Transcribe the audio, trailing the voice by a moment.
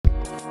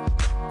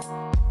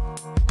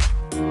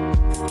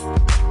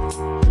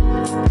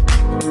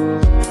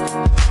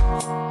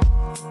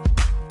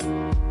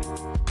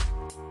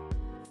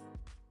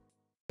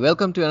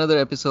Welcome to another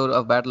episode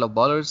of Battle of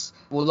Ballers.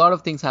 Well, a lot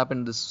of things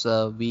happened this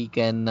week,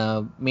 and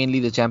mainly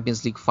the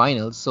Champions League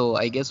finals. So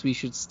I guess we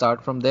should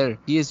start from there.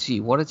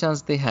 PSG, what a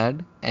chance they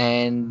had,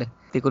 and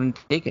they couldn't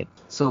take it.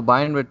 So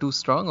Bayern were too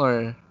strong,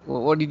 or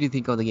what did you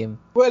think of the game?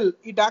 Well,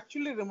 it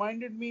actually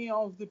reminded me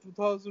of the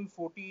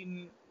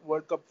 2014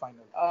 World Cup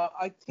final.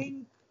 I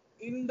think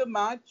in the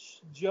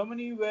match,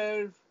 Germany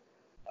were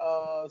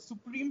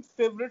supreme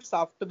favorites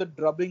after the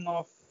drubbing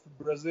of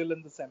Brazil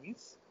in the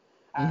semis,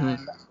 Mm-hmm.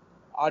 and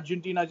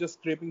Argentina just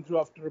scraping through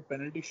after a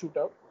penalty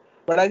shootout.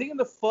 But I think in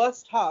the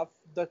first half,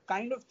 the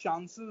kind of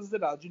chances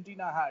that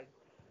Argentina had,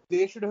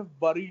 they should have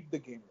buried the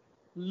game.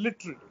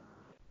 Literally.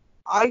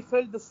 I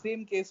felt the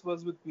same case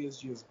was with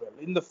PSG as well.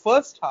 In the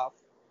first half,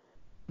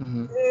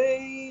 Mm-hmm.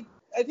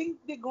 I think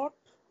they got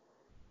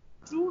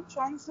two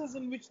chances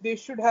in which they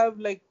should have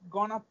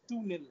gone up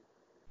 2-0.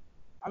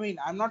 I mean,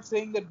 I'm not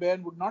saying that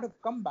Bayern would not have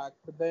come back,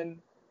 but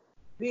then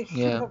they should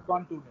Yeah. have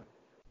gone 2-0.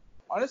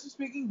 Honestly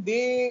speaking,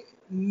 they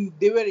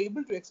were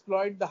able to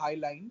exploit the high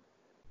line,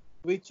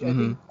 which I Mm-hmm.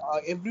 think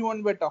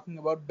everyone were talking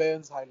about,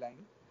 Bayern's high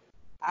line.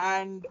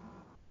 And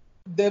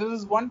there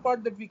is one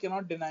part that we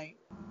cannot deny.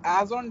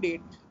 As on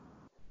date,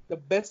 the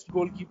best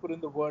goalkeeper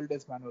in the world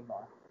is Manuel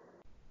Neuer.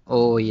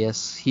 Oh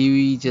yes,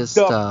 he just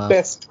The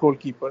best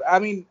goalkeeper. I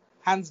mean,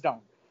 hands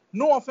down.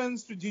 No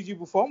offense to Gigi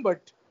Buffon,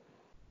 but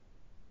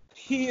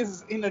he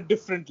is in a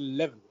different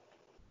level.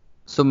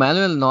 So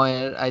Manuel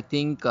Neuer, I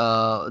think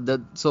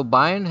so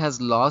Bayern has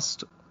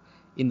lost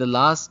in the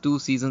last two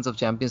seasons of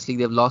Champions League.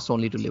 They've lost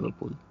only to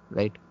Liverpool,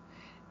 right?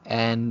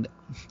 And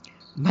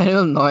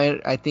Manuel Neuer,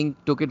 I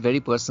think, took it very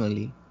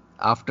personally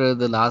after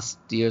the last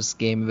year's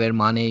game where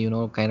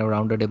Mane, kind of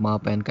rounded him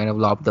up and kind of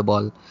lobbed the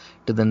ball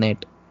to the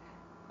net.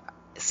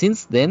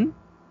 Since then,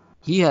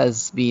 he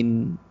has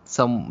been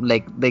some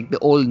like the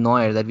old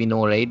Neuer that we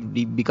know, right?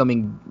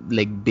 Becoming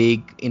like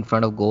big in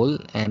front of goal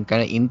and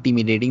kind of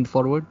intimidating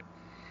forward.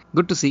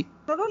 Good to see.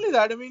 Not only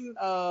that, I mean,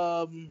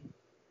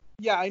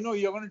 yeah, I know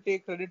you're going to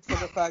take credit for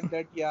the fact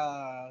that,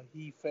 yeah,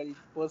 he felt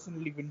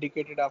personally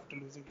vindicated after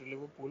losing to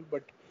Liverpool.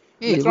 But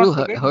Hey, it let's will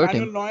not forget, hurt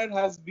Manuel him. Neuer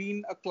has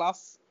been a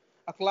class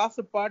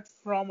apart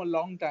from a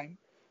long time.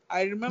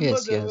 I remember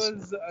Yes, yes.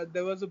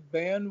 there was a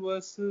Bayern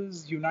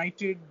versus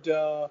United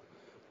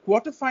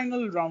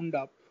quarterfinal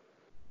roundup,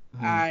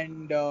 Mhm.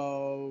 and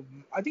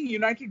I think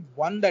United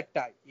won that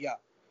tie. Yeah,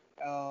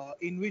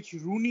 in which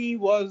Rooney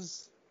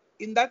was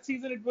in that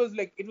season. It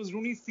was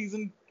Rooney's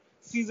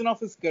season of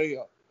his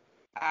career,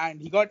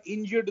 and he got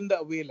injured in the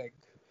away leg.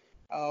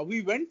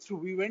 We went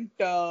through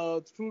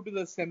to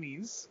the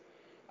semis,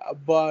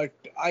 but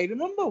I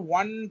remember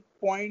one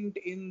point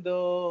in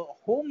the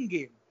home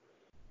game.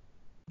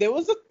 There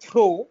was a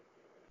throw.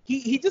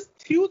 He just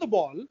threw the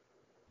ball,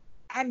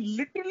 and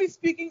literally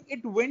speaking,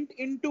 it went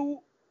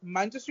into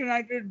Manchester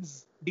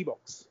United's D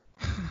box.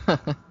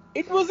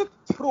 It was a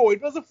throw.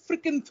 It was a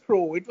freaking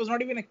throw. It was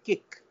not even a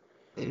kick.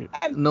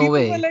 And No people were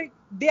way. like,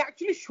 they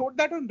actually showed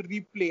that on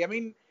replay. I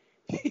mean,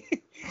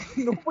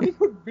 nobody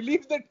could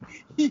believe that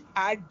he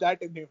had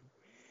that in him.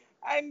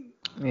 And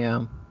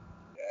Yeah.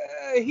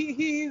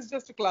 he is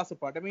just a class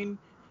apart. I mean,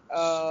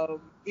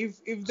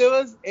 if there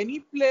was any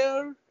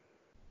player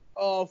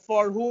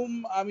for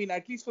whom, I mean,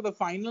 at least for the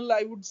final,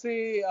 I would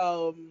say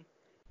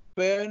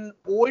Bayern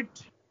owe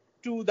it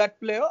to that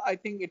player, I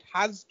think it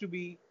has to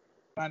be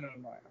Manuel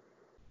Neuer.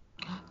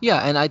 Yeah,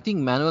 and I think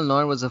Manuel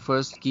Neuer was the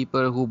first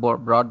keeper who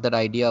brought that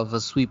idea of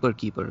a sweeper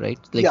keeper, right?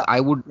 Like Yeah,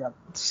 I would yeah.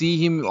 see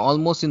him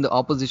almost in the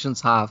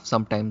opposition's half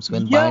sometimes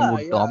when Bayern Yeah,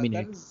 would yeah, that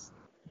dominate. is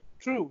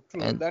true,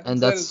 true. And That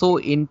that's is so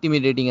true.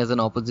 intimidating as an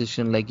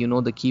opposition. Like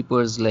the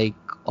keeper's like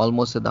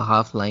almost at the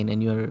half line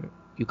and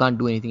you can't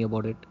do anything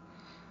about it.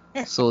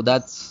 So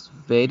that's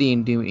very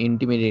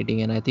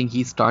intimidating, and I think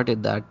he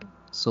started that.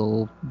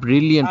 So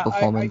brilliant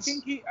performance.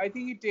 I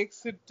think he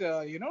takes it,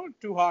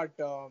 to heart.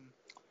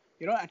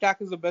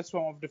 Attack is the best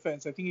form of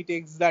defense. I think he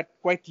takes that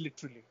quite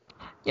literally.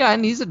 Yeah,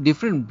 and he's a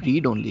different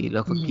breed only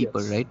of a keeper,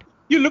 Yes. right?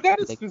 You look at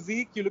his Like,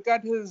 physique, you look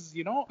at his,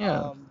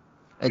 yeah,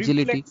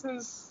 agility.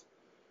 reflexes.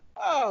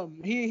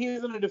 He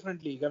is in a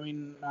different league. I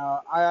mean,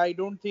 I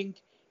don't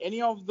think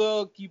any of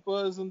the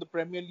keepers in the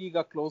Premier League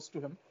are close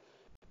to him.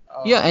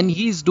 Yeah, Um, and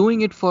he's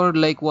doing it for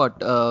like what,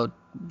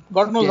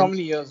 God knows how 10,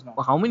 many years now.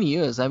 how many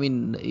years? I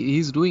mean,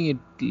 he's doing it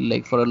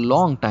like for a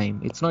long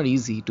time. It's not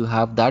easy to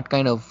have that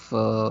kind of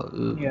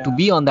to Yeah.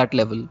 be on that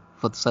level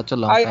for such a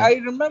long I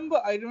time.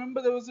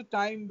 remember there was a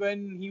time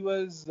when he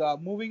was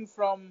moving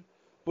from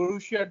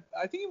Borussia.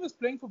 I think he was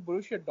playing for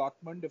Borussia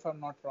Dortmund, if I'm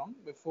not wrong,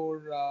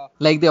 before.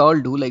 Like they all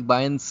do. Like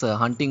Bayern's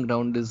hunting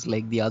ground is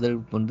like the other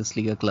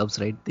Bundesliga clubs,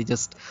 right? They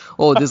just,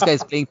 oh, this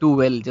guy's playing too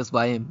well, just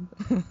buy him.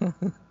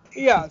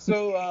 Yeah,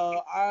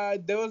 so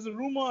there was a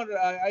rumor.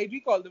 I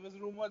recall there was a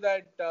rumor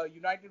that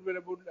United were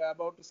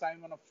about to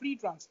sign on a free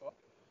transfer,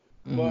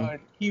 Hmm. but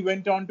he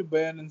went on to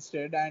Bayern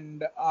instead.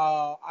 And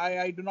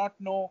I do not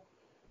know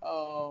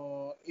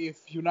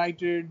if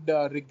United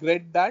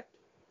regret that,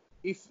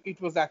 if it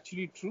was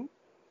actually true,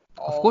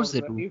 Of course or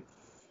they do. if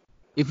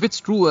If it's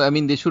true, I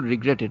mean, they should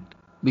regret it.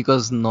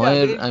 because Yeah,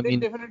 Neuer, I they mean,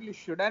 definitely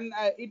should. And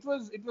it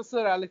was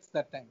Sir Alex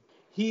that time.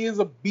 He is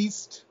a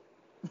beast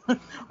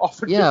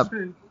of a yeah.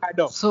 different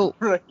cadre So,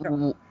 right now.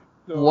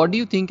 what do So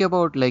you think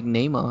about like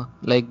Neymar?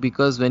 Like,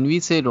 because when we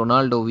say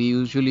Ronaldo, we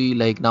usually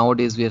like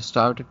nowadays we have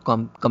started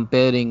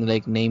comparing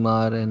like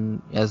Neymar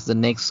and as the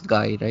next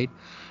guy, right?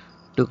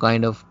 To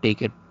kind of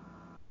take it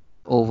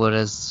over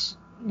as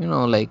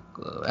like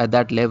at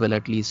that level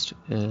at least.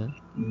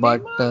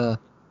 But Neymar,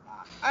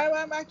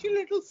 I'm actually a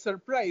little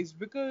surprised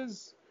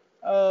because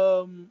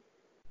um,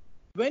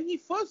 when he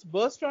first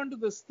burst onto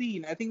the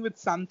scene, I think with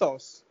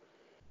Santos,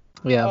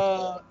 yeah,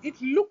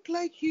 it looked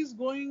like he's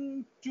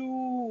going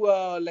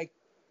to like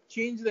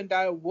change the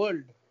entire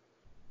world.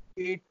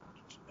 It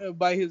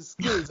by his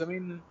skills. I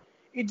mean,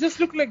 it just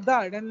looked like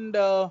that, and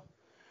I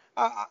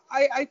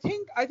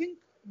think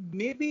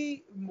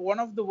maybe one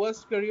of the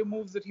worst career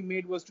moves that he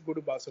made was to go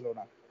to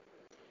Barcelona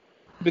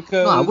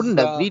no, I because wouldn't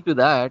agree to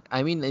that.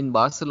 I mean, in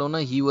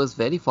Barcelona, he was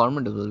very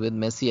formidable with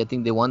Messi. I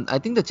think they won. I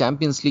think the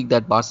Champions League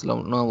that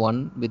Barcelona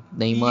won with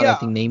Neymar. I yeah,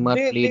 think Neymar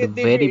played a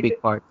they very did. big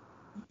part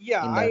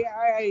Yeah, in that.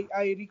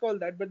 I recall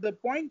that. But the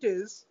point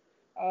is,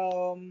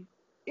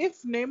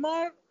 if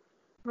Neymar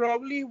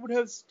probably would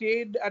have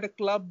stayed at a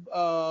club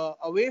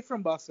away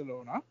from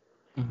Barcelona,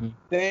 Hmm.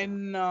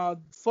 then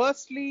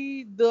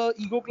firstly the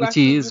ego Which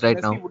he clashes is with right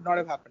Messi now. would not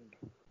have happened.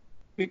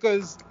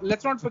 Because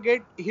let's not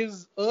forget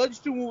his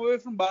urge to move away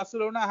from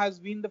Barcelona has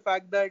been the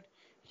fact that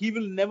he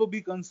will never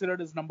be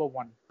considered as number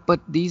one. But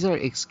these are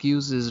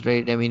excuses,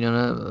 right? I mean, on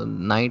a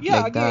night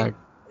Yeah, like again, that,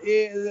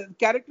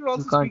 character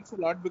you also can't. speaks a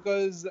lot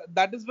because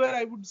that is where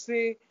I would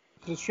say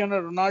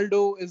Cristiano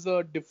Ronaldo is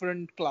a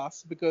different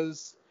class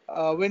because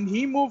when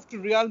he moved to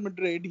Real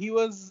Madrid, he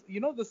was,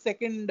 the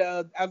second,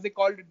 as they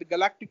called it, the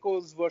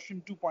Galacticos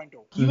version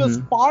 2.0. He was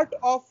Hmm. part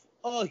of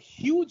a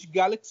huge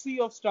galaxy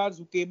of stars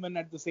who came in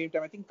at the same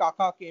time. I think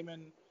Kaká came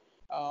in.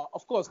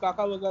 Of course,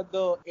 Kaká was at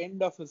the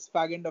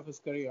fag end of his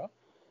career,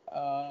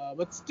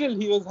 but still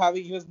he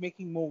was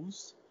making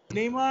moves.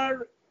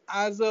 Neymar,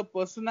 as a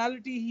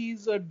personality,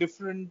 he's a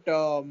different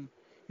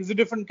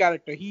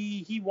character.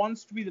 He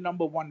wants to be the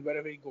number one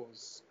wherever he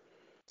goes.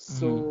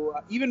 Hmm. So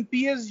even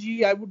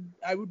PSG, I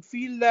would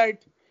feel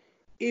that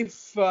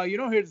if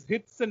his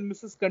hits and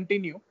misses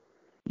continue,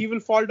 he will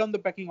fall down the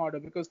pecking order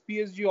because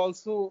PSG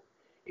also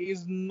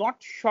is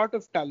not short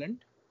of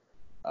talent.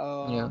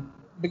 Yeah.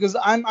 Because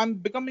I'm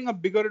becoming a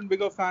bigger and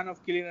bigger fan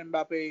of Kylian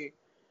Mbappe.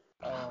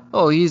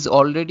 Oh, he's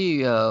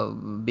already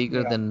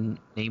bigger Yeah, than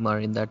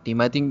Neymar in that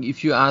team. I think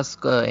if you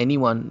ask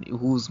anyone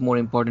who's more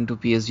important to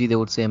PSG, they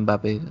would say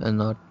Mbappe and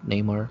not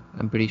Neymar.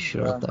 I'm pretty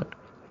sure of yeah. that.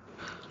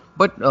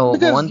 But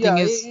Because one thing yeah,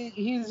 is,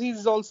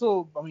 he's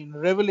also, I mean,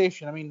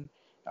 revelation. I mean,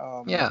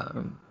 um, yeah,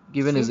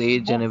 given his since he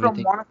age and moved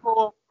from everything.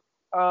 Monaco,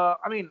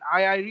 I mean,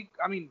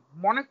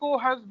 Monaco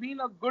has been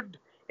a good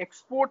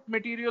export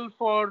material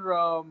for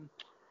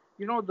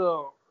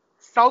the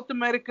South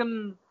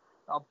American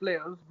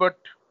players, but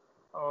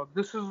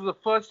this is the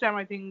first time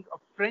I think a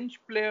French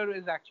player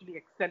is actually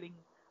excelling,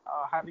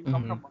 having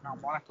come Hmm. from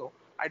Monaco.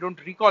 I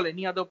don't recall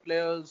any other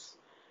players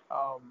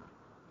um,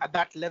 at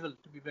that level,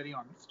 to be very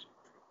honest.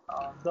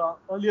 The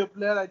earlier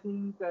player I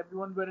think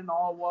everyone were in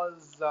awe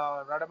was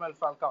Radamel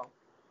Falcao,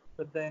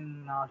 but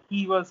then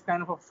he was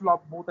kind of a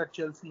flop both at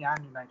Chelsea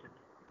and United.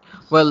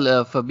 Well,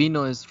 So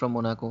Fabinho is from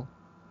Monaco,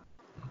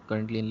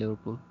 currently in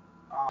Liverpool.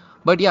 uh,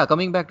 But yeah,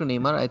 coming back to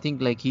Neymar, I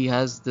think like he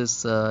has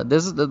this.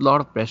 There's a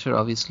lot of pressure,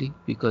 obviously,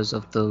 because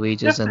of the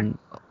wages definitely, and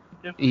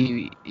definitely.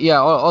 yeah,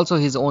 also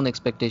his own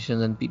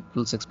expectations and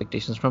people's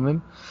expectations from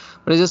him.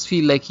 But I just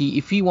feel like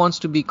if he wants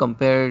to be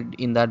compared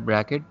in that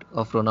bracket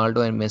of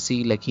Ronaldo and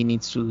Messi, like he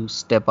needs to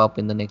step up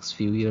in the next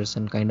few years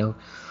and kind of,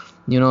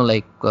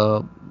 like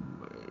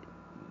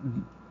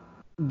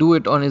do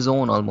it on his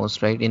own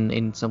almost, right?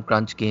 In some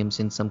crunch games,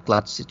 in some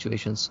clutch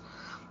situations.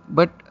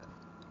 But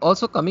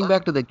also coming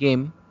back to the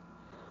game,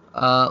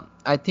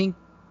 I think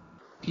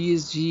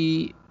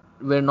PSG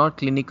were not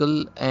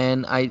clinical,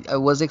 and I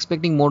was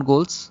expecting more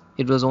goals.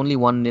 It was only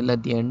 1-0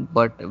 at the end,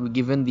 but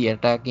given the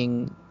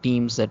attacking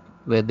teams that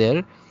were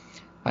there,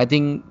 I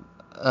think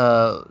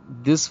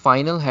this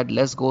final had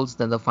less goals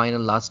than the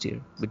final last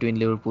year between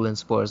Liverpool and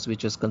Spurs,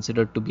 which was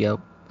considered to be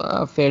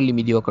a fairly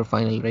mediocre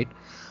final, right?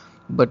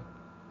 But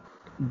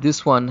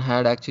this one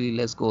had actually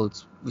less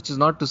goals, which is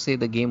not to say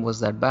the game was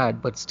that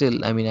bad, but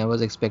still, I mean, I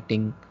was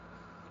expecting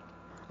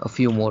a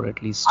few more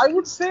at least.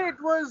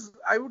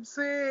 I would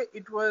say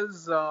it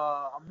was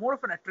more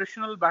of an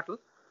attritional battle.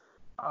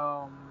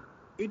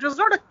 It was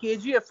not a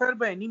cagey affair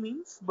by any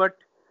means, but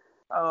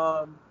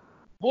um,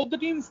 both the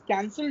teams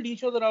cancelled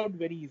each other out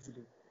very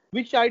easily,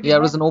 which I did Yeah,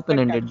 it was not an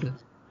expect open-ended. actually.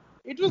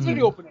 It was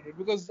very Mhm. open-ended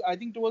because I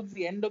think towards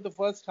the end of the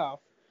first half,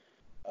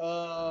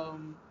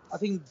 I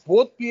think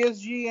both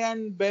PSG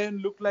and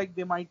Bayern looked like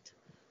they might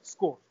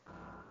score,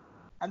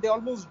 and they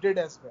almost did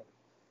as well.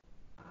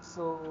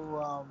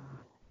 So,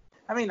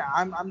 I mean,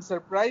 I'm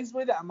surprised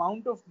by the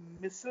amount of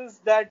misses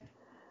that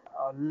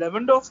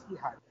Lewandowski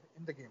had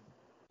in the game,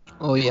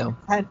 Oh yeah.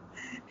 and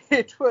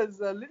it was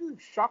a little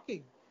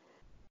shocking.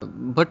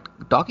 But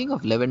talking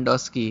of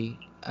Lewandowski,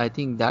 I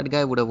think that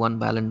guy would have won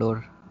Ballon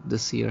d'Or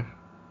this year.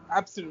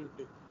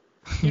 Absolutely.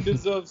 He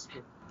deserves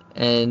to.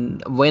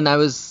 And when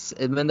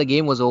the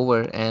game was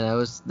over,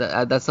 and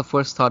that's the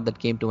first thought that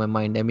came to my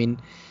mind. I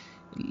mean,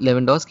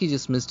 Lewandowski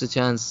just missed a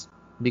chance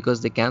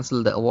because they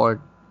canceled the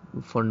award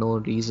for no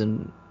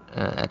reason.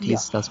 At Yeah.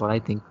 least that's what I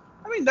think.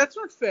 I mean, that's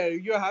not fair.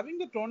 You're having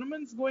the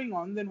tournaments going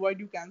on, then why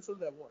do you cancel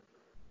the award?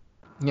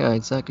 Yeah, You're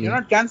exactly.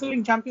 not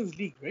canceling Champions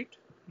League, right?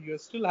 You're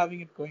still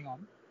having it going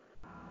on.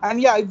 And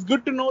yeah, it's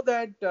good to know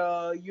that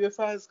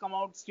UEFA has come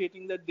out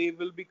stating that they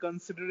will be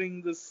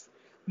considering this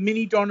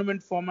mini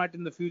tournament format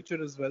in the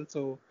future as well.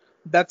 So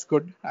that's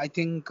good. I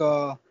think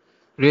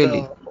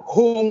Really. the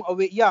home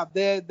away. Yeah,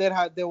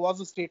 there was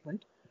a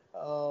statement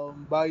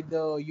by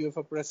the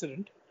UEFA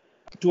president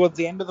towards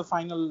the end of the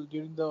final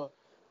during the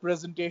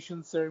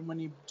presentation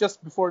ceremony.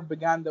 Just before it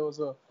began, there was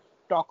a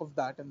talk of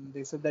that, and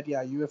they said that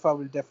yeah, UEFA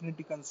will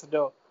definitely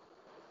consider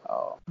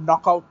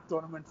knockout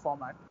tournament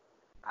format,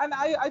 and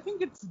I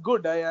think it's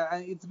good.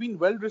 It's been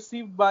well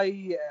received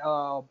by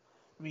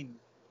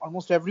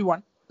almost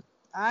everyone,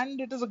 and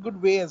it is a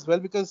good way as well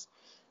because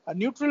a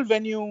neutral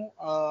venue,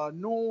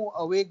 no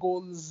away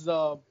goals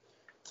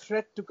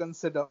threat to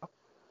consider.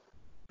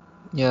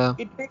 Yeah.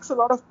 It takes a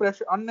lot of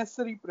pressure,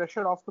 unnecessary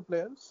pressure off the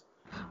players.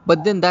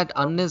 But then And that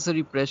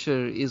unnecessary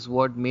pressure is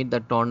what made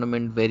that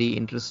tournament very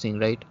interesting,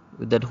 right?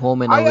 With that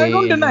home and I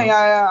don't away, deny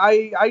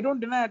I don't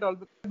deny at all.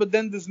 But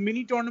then this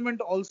mini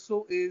tournament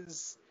also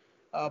is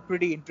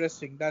pretty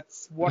interesting.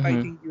 That's what I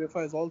hmm think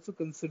UEFA is also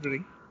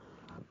considering.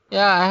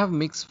 Yeah, I have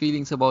mixed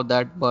feelings about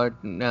that, but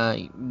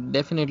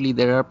definitely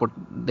there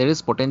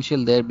is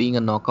potential there being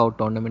a knockout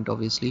tournament,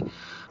 obviously.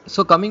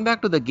 So coming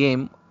back to the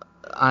game,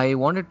 I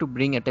wanted to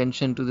bring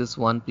attention to this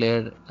one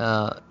player,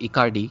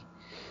 Icardi.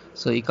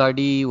 So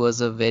Icardi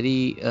was a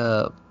very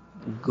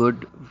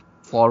good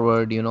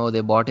forward.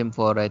 They bought him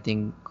for, I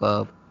think,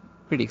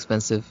 pretty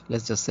expensive,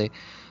 let's just say.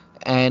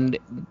 And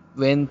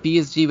when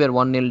PSG were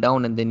 1-0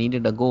 down and they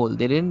needed a goal,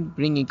 they didn't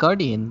bring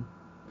Icardi in,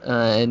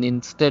 and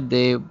instead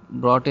they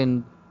brought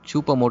in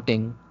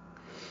Choupo-Moting,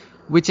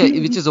 which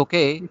is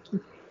okay,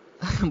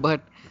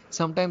 but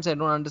sometimes I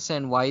don't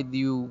understand why do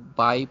you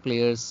buy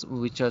players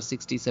which are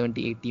 60,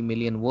 70, 80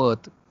 million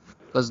worth,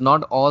 because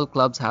not all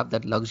clubs have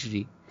that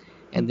luxury.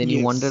 And then you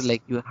wonder, Yes.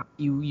 like,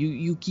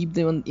 you keep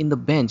them in the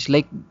bench,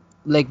 like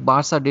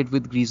Barca did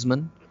with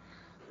Griezmann,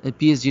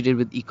 PSG did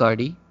with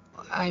Icardi.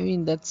 I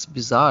mean, that's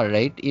bizarre,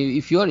 right?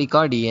 If you're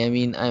Icardi, I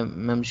mean,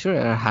 I'm sure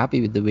you're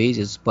happy with the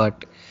wages,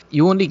 but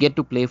you only get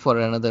to play for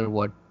another,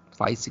 what,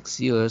 5, 6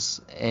 years,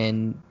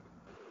 and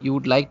you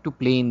would like to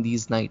play in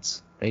these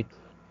nights, right?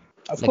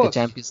 Of Like a course.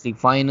 Champions League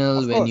final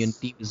Of when your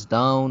course. team is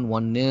down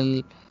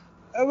 1-0.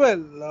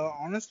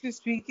 Honestly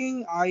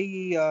speaking,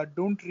 I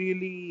don't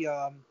really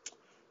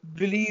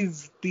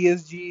believe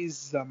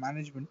PSG's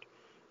management.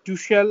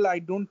 Tuchel, I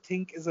don't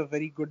think is a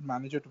very good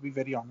manager, to be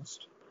very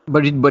honest.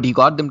 But he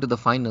got them to the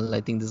final.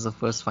 I think this is the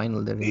first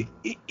final they're in.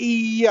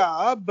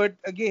 Yeah, but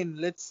again,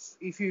 let's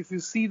if you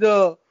see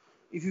the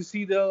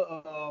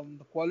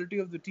quality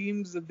of the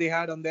teams that they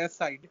had on their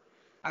side,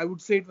 I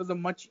would say it was a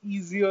much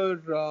easier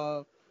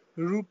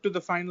route to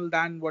the final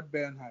than what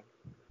Bayern had.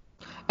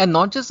 And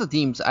not just the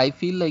teams. I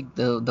feel like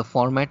the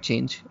format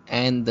change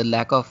and the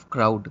lack of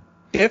crowd.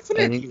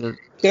 I think Definitely, the,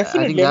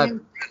 I think definitely. I that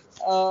mean,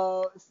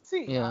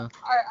 see, yeah.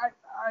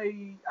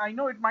 I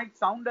know it might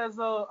sound as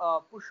a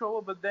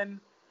pushover, but then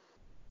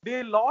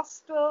they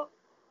lost a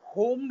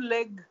home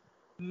leg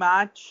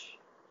match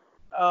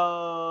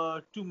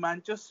to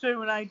Manchester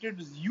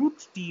United's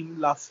youth team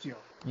last year.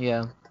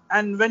 Yeah.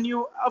 And when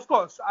you, of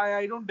course,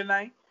 I don't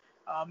deny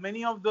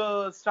many of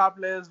the star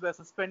players were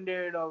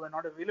suspended or were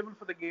not available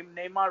for the game.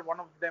 Neymar, one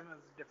of them,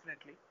 is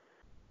definitely.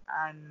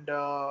 And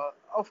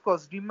of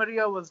course, Di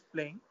Maria was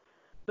playing.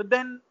 But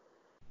then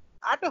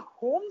at a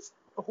home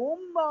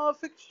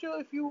fixture,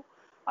 if you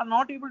are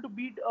not able to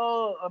beat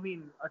a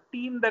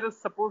team that is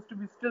supposed to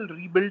be still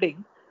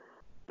rebuilding,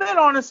 then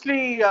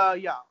honestly,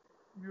 yeah,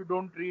 you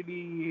don't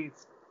really.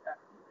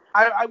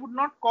 I would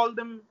not call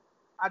them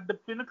at the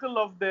pinnacle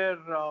of their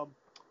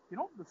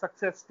the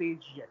success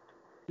stage yet.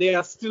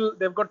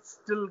 They've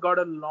got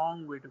a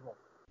long way to go.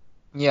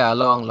 Yeah, a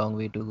long, long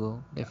way to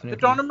go. Yeah,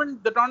 Definitely.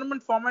 the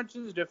tournament format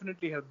change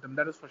definitely helped them.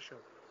 That is for sure.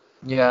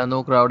 Yeah,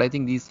 no crowd. I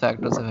think these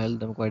factors have helped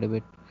them quite a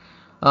bit.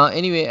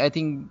 Anyway, I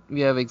think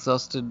we have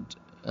exhausted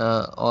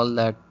all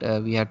that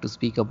we had to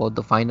speak about.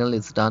 The final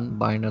is done.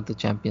 Bayern are the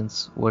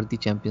champions, worthy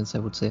champions, I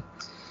would say.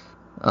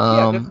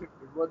 Yeah, Um,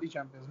 definitely worthy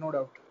champions, no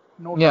doubt,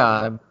 no doubt yeah,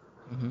 about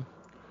it. mhm.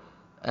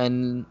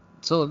 And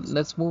so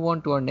let's move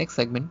on to our next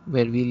segment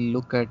where we'll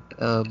look at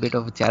a bit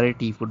of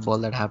charity football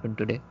that happened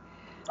today,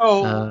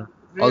 Oh, uh,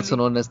 also really?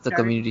 known as the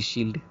Charity? Community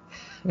Shield.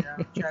 Yeah,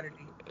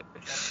 charity,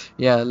 charity.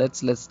 Yeah,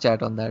 let's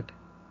chat on that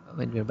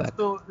when we're back.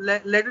 So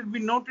let it be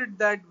noted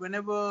that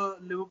whenever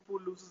Liverpool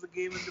loses a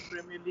game in the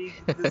Premier League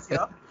this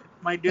year,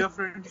 my dear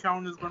friend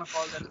Sean is going to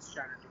call that as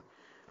charity.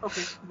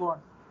 Okay, go on.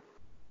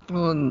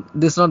 Well,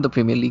 this is not the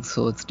Premier League,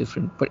 so it's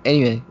different. But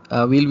anyway,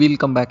 we'll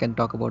come back and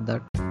talk about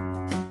that.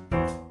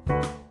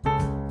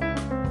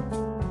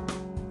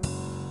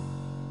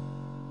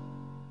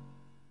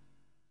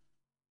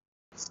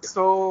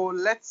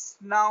 let's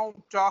now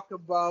talk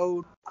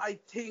about, I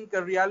think,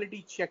 a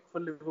reality check for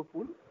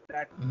Liverpool.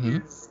 That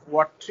is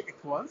what it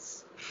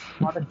was,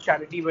 not a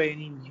charity by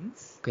any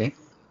means. Okay. If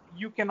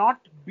you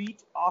cannot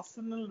beat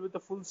Arsenal with a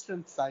full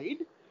strength side,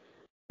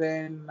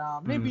 then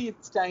maybe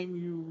it's time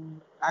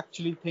you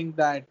actually think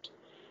that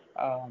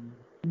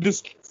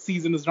this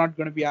season is not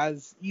going to be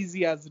as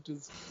easy as it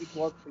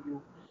was for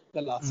you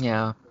the last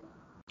time.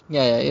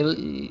 Yeah.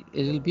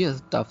 It'll be a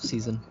tough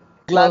season.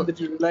 Glad that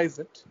you realize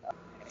it.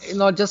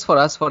 Not just for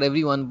us, for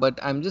everyone, but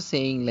I'm just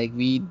saying, like,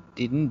 we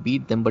didn't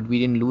beat them, but we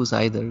didn't lose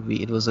either.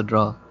 It was a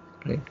draw,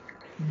 right?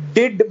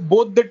 Did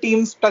both the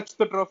teams touch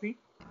the trophy?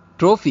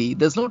 Trophy?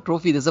 There's no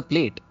trophy. There's a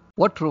plate.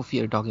 What trophy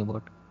are you talking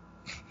about?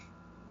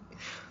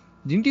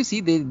 Didn't you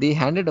see they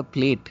handed a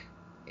plate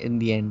in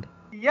the end?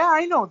 Yeah,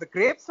 I know. The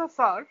grapes are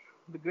sour.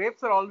 The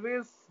grapes are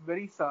always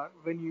very sour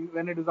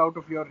when it is out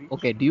of your reach.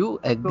 Okay, do you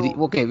agree?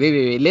 So, Okay,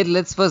 wait.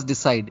 Let's first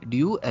decide. Do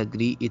you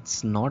agree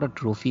it's not a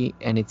trophy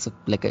and it's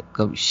like a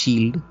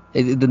shield?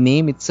 The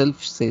name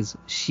itself says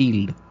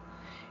shield.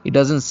 It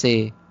doesn't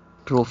say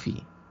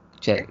trophy.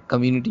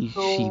 Community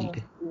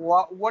shield.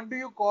 What do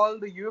you call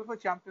the UEFA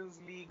Champions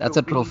League? That's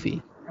a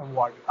trophy.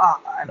 Award.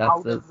 And That's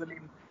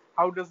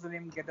how does the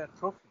name get a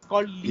trophy? It's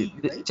called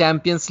league, the right?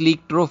 Champions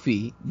League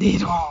trophy. They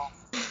don't.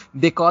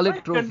 They call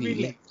it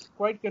trophy.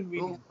 Quite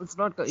convenient. No, it's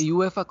not.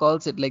 UEFA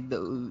calls it like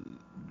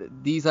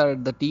these are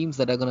the teams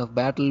that are gonna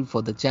battle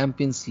for the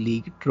Champions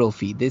League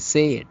trophy. They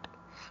say it.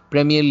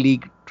 Premier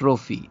League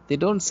trophy. They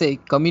don't say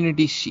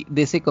community shield.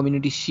 They say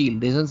community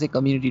shield. They don't say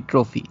community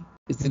trophy.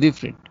 It's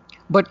different.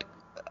 But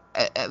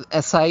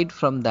aside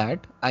from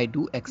that, I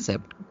do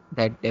accept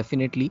that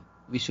definitely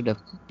we should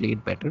have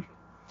played better.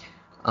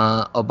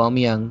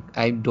 Aubameyang,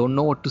 I don't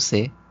know what to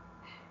say.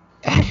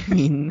 I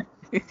mean,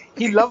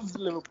 he loves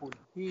Liverpool.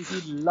 He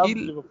loves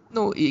Liverpool.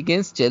 No,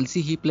 against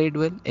Chelsea he played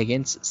well.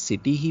 Against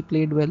City he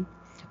played well.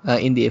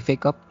 In the FA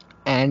Cup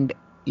and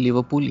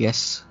Liverpool,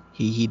 yes,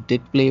 he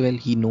did play well.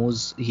 He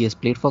knows he has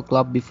played for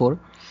club before.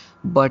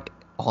 But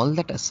all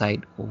that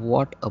aside,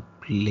 what a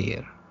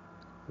player!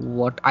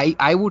 What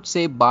I would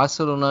say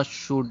Barcelona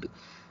should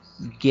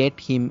get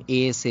him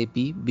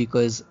ASAP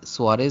because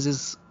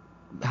Suarez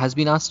has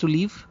been asked to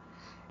leave.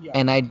 Yeah.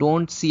 And I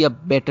don't see a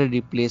better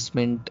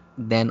replacement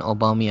than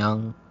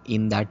Aubameyang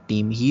in that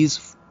team.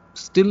 He's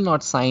still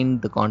not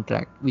signed the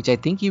contract, which I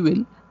think he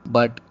will.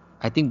 But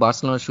I think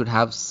Barcelona should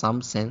have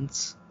some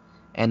sense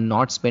and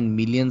not spend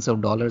millions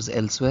of dollars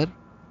elsewhere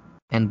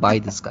and buy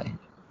this guy.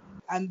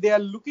 And they are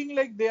looking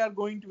like they are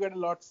going to get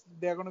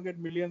they are going to get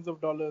millions of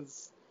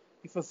dollars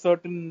if a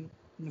certain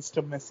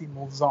Mr. Messi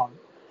moves on.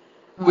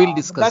 We'll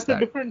discuss that.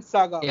 That's a different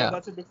saga. Yeah.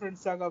 That's a different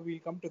saga. We'll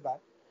come to that.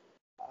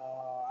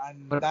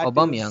 But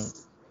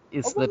Aubameyang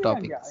is the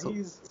topic. Yeah. So.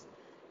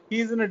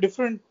 He's in a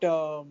different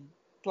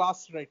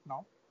class right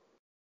now.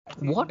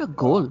 What a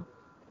goal!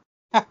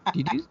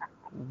 Did you?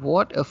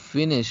 What a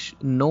finish!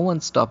 No one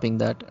stopping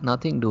that.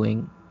 Nothing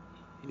doing.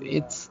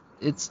 Yeah.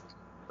 It's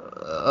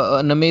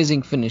an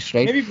amazing finish,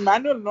 right? Maybe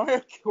Manuel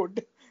Neuer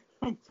could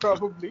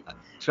probably.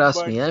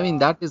 Trust me. I mean,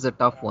 that is a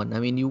tough one. I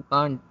mean, you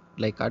can't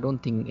I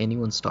don't think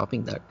anyone's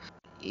stopping that.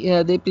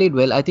 Yeah, they played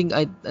well. I think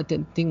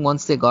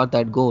once they got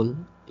that goal,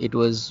 it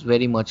was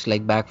very much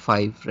like back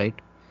five, right?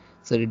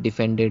 So they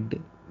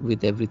defended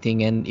with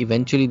everything, and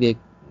eventually they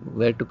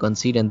were to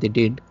concede, and they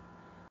did.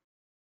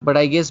 But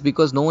I guess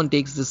because no one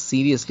takes this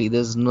seriously,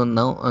 there's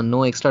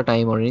no extra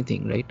time or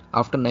anything, right?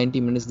 After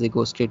 90 minutes, they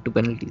go straight to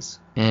penalties,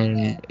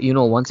 and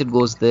once it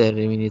goes there,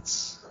 I mean,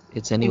 it's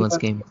anyone's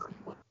game.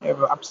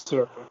 Yeah,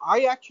 absolutely.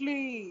 I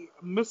actually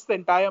missed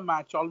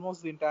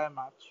almost the entire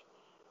match,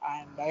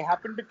 and I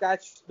happened to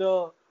catch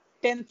the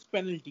 10th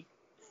penalty.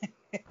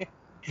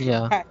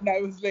 Yeah. And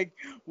I was like,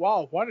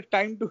 wow, what a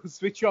time to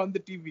switch on the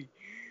TV.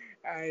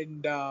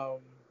 And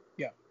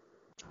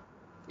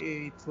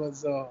it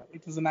was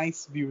a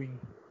nice viewing.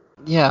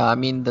 Yeah, I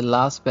mean the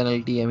last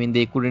penalty, I mean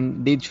they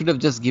should have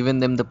just given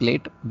them the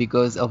plate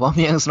because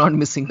Aubameyang's not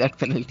missing that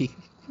penalty.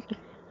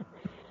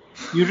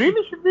 You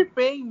really should be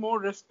paying more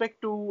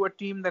respect to a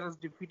team that has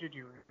defeated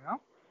you,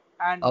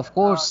 And of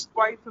course,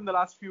 twice in the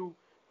last few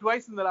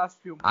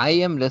months. I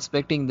am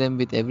respecting them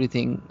with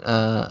everything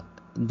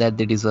that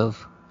they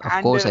deserve.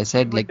 Of course, I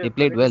said they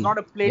played well. It's not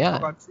a plate for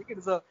God's sake. It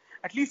is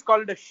at least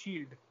call it a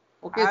shield.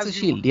 Okay, it's a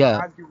shield,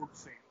 yeah. As you would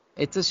say.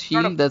 It's a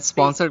shield that's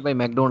sponsored by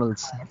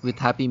McDonald's with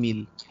Happy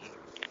Meal.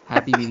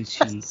 Happy Meal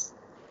shield.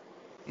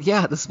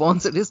 Yeah, the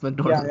sponsor is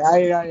McDonald's.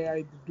 Yeah,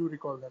 I do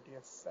recall that.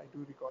 Yes, I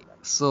do recall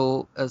that.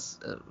 So,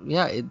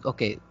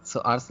 okay.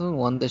 So Arsenal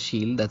won the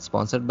shield that's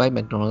sponsored by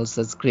McDonald's.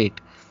 That's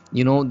great.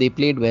 They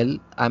played well.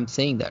 I'm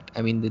saying that.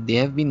 I mean, they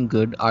have been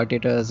good.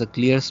 Arteta has a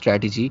clear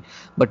strategy.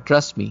 But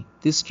trust me,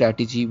 this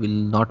strategy will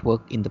not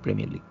work in the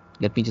Premier League.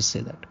 Let me just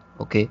say that.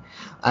 Okay.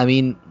 I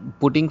mean,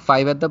 putting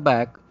 5 at the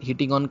back,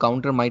 hitting on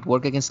counter might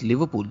work against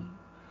Liverpool.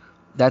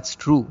 That's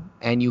true,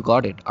 and you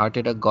got it.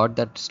 Arteta got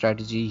that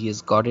strategy. He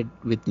has got it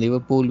with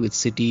Liverpool, with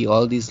City,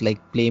 all these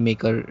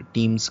playmaker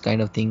teams kind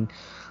of thing.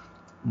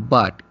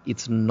 But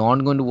it's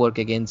not going to work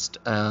against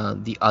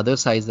the other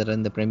sides that are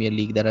in the Premier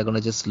League that are going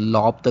to just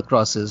lob the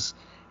crosses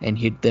and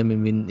hit them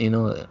in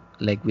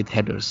like with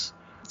headers.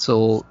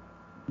 So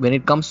when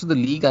it comes to the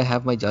league, I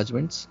have my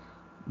judgments,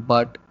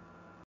 but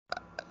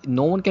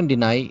no one can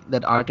deny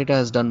that Arteta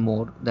has done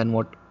more than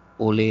what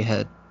Ole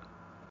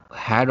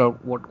had or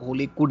what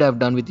Ole could have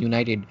done with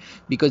United.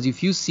 Because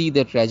if you see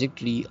their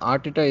trajectory,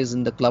 Arteta is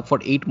in the club for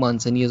 8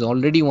 months and he has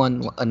already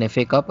won an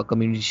FA Cup, a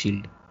Community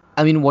Shield.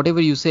 I mean,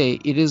 whatever you say,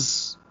 it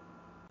is,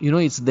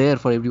 it's there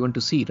for everyone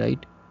to see,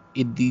 right?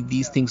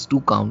 These Yeah. things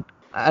do count.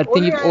 I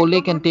think Ole, if I Ole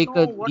don't can really take know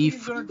a what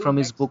he's leaf going to do from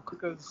his next book,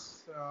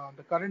 because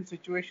the current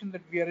situation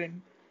that we are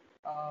in,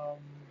 um,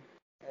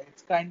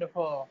 it's kind of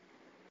a.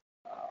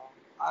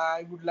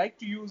 I would like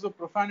to use a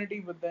profanity,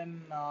 but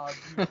then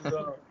due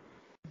to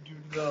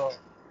the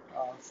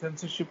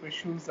censorship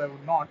issues, I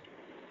would not.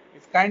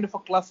 It's kind of a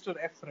cluster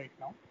F right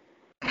now.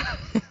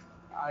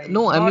 I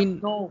no, do I not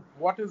mean, know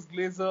what is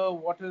Glazer,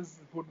 what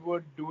is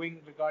Woodward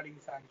doing regarding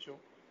Sancho.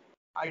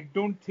 I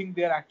don't think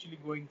they're actually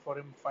going for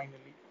him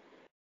finally.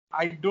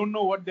 I don't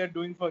know what they're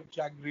doing for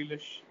Jack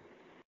Grealish.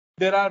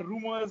 There are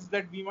rumors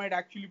that we might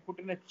actually put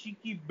in a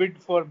cheeky bid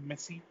for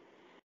Messi.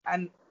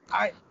 And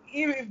I,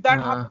 if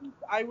that uh, happens,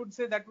 I would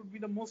say that would be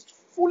the most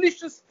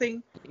foolishest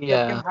thing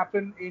that can yeah,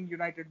 happen in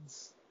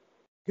United's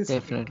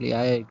history. definitely,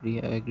 I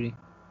agree. I agree.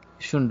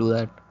 Shouldn't do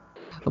that.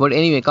 But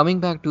anyway, coming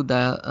back to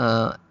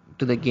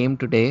the game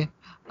today,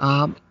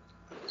 um,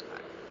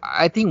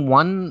 I think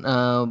one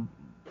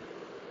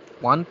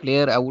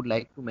player I would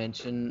like to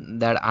mention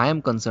that I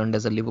am concerned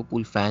as a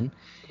Liverpool fan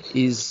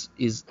is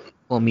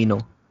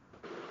Firmino,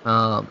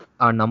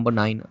 our number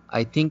 9.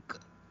 I think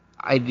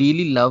I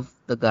really love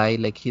the guy,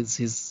 like his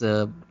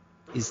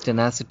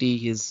tenacity,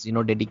 his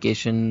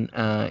dedication,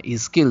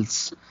 his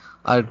skills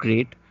are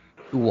great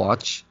to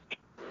watch,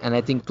 and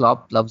I think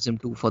Klopp loves him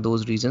too for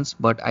those reasons.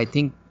 But I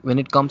think when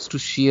it comes to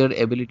sheer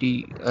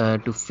ability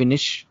to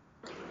finish,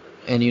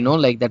 and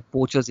like that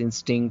poacher's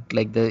instinct,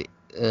 like the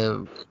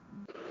uh,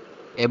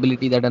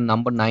 ability that a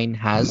number 9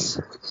 has,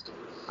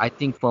 I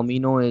think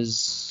Firmino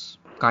is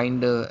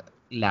kind of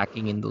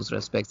lacking in those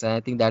respects, and I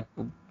think that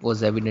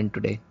was evident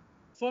today.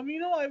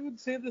 Firmino, I would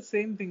say the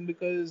same thing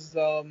because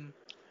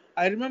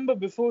I remember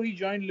before he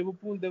joined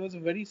Liverpool, there was a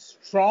very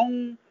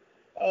strong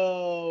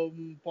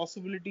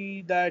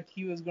possibility that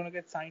he was going to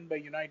get signed by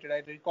United.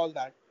 I recall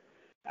that.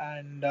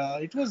 And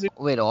it was.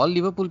 Wait, all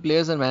Liverpool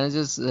players and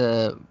managers,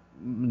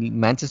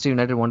 Manchester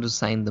United wanted to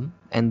sign them,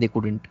 and they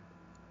couldn't.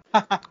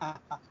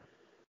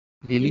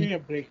 Give Really? me a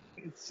break.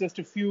 It's just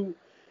a few.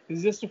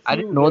 It's just a I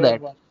didn't few know rare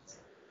that. ones.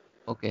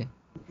 Okay.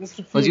 Just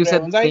a Because few you rare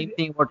said ones. the same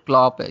thing about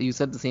Klopp. You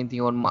said the same thing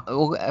about.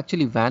 Oh,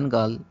 actually,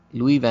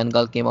 Louis Van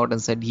Gaal came out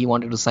and said he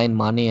wanted to sign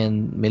Mane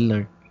and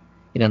Milner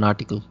in an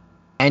article.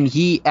 And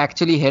he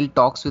actually held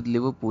talks with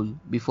Liverpool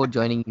before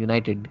joining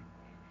United.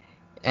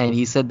 And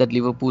he said that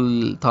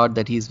Liverpool thought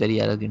that he's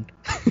very arrogant.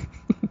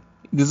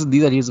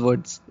 These are his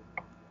words.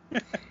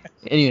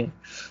 Anyway,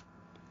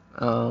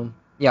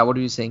 yeah, what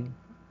are you saying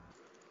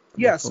about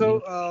Yeah. Firmino?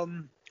 So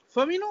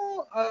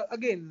Firmino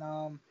again.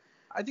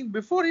 I think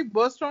before he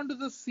burst onto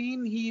the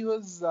scene, he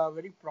was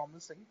very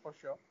promising for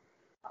sure.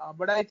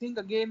 But I think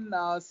again,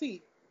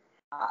 see,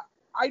 uh,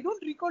 I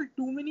don't recall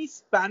too many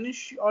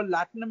Spanish or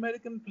Latin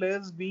American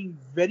players being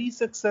very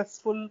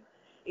successful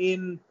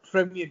in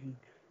Premier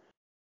League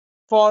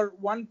for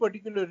one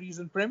particular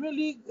reason. Premier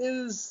League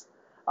is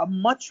a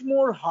much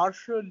more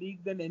harsher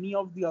league than any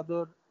of the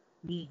other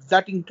leagues.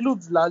 That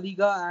includes La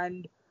Liga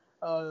and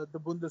the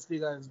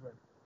Bundesliga as well.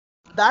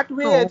 That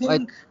way, I No,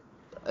 think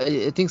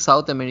I think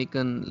South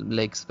American,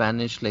 like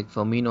Spanish, like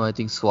Firmino, I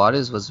think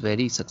Suarez was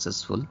very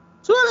successful.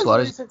 Suarez was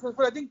very Suarez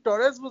successful. I think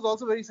Torres was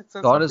also very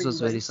successful for Torres you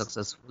was very guys.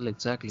 successful,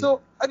 exactly.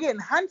 So again,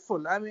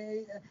 handful. I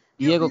mean,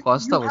 Diego you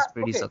Costa was have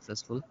pretty okay.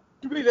 successful.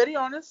 To be very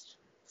honest,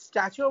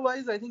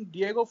 stature-wise, I think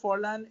Diego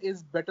Forlan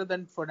is better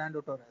than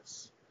Fernando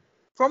Torres.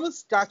 From his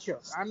stature,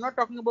 I'm not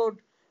talking about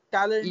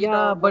talent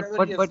or Yeah, whatever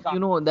he has but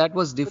done. that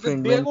was Because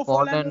different when Diego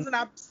Forlan Forlan. was an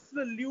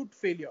absolute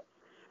failure.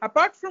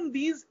 Apart from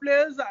these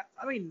players,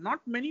 I mean,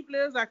 not many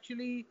players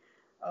actually,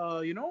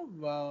 uh, you know,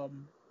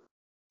 um,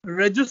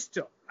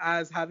 register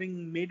as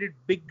having made it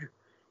big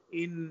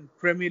in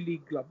Premier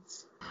League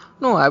clubs.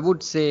 No, I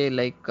would say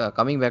like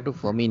coming back to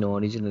Firmino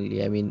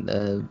originally. I mean,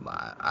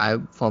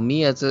 for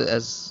me as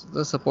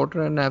the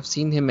supporter, and I've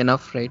seen him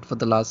enough, right, for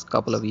the last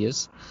couple of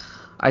years.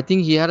 I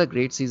think he had a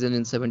great season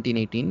in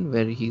 17-18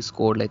 where he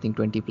scored I think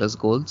 20 plus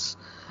goals.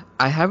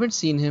 I haven't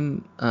seen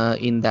him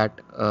in that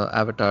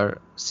avatar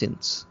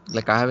since.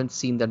 Like I haven't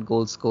seen that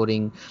goal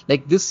scoring.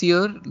 Like this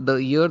year, the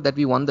year that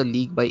we won the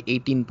league by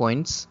 18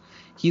 points,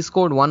 he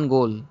scored one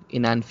goal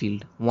in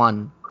Anfield,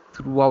 one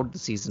throughout the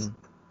season.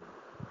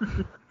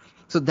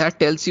 So that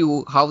tells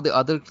you how the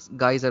other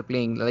guys are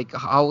playing, like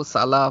how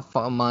Salah,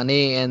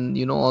 Mane,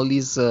 and all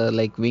these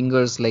like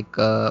wingers, like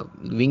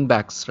wing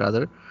backs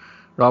rather,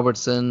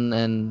 Robertson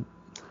and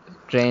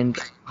Trent,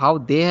 how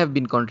they have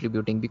been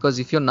contributing. Because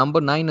if your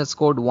number 9 has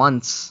scored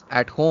once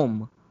at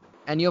home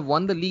and you have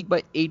won the league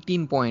by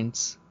 18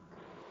 points,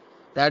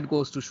 that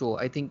goes to show,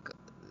 I think,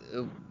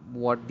 uh,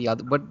 what the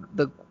other. But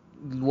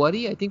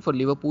worry, I think, for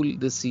Liverpool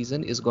this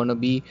season is going to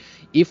be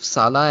if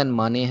Salah and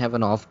Mane have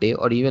an off day,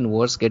 or even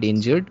worse, get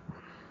injured,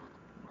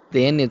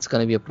 then it's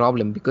going to be a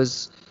problem,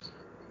 because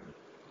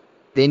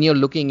then you're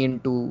looking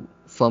into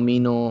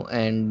Firmino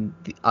and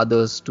the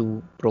others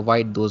to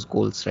provide those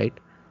goals, right?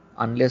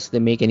 Unless they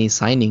make any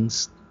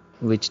signings,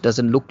 which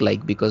doesn't look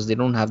like, because they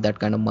don't have that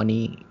kind of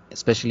money,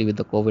 especially with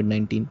the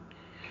COVID-19.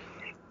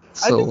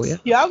 I think So yeah,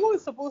 Thiago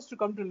is supposed to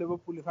come to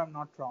Liverpool, if I'm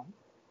not wrong.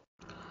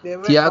 There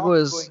were Thiago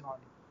talks is, going on.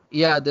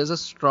 yeah, there's a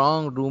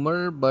strong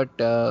rumor, but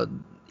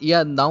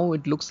yeah, now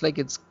it looks like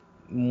it's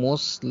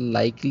most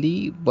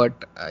likely.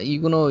 But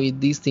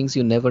these things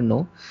you never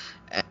know.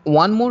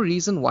 One more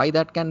reason why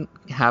that can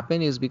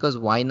happen is because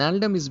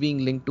Wijnaldum is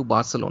being linked to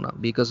Barcelona,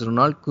 because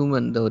Ronald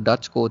Koeman, the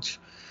Dutch coach,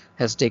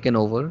 has taken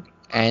over,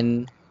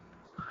 and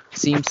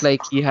seems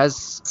like he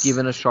has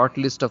given a short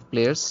list of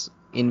players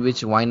in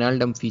which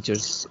Wijnaldum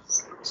features.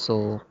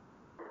 So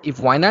if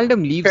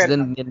Wijnaldum leaves, Fair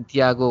enough. then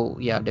Thiago,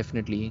 yeah,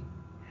 definitely.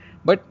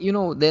 But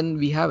then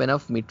we have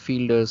enough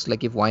midfielders.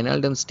 Like if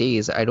Wijnaldum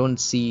stays, I don't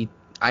see.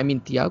 I mean,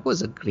 Thiago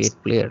is a great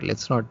player.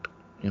 Let's not,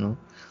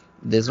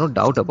 there's no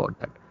doubt about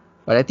that.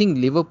 But I think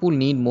Liverpool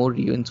need more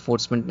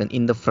reinforcement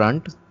in the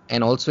front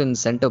and also in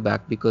centre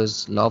back,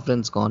 because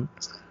Lovren's gone.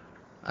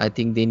 I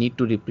think they need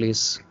to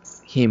replace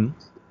him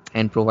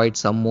and provide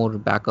some more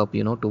backup,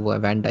 to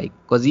Van Dijk.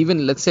 Because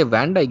even let's say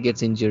Van Dijk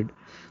gets injured,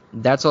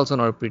 that's also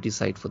not a pretty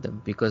sight for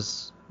them,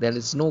 because there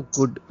is no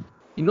good,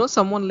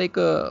 someone like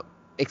a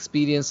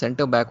experienced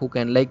centre back who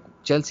can, like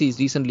Chelsea's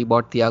recently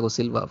bought Thiago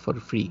Silva for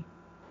free.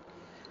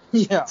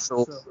 Yeah.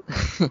 So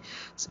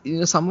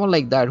someone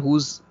like that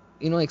who's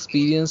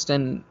experienced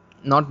and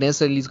not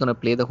necessarily is going to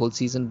play the whole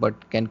season,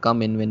 but can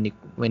come in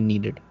when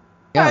needed.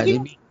 Yeah, Yeah, I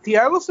it'll think be.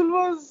 Thiago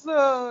Silva's.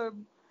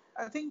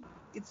 I think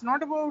it's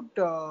not about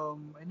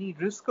any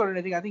risk or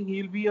anything. I think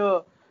he'll be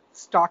a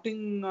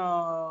starting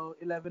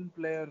 11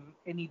 player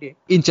any day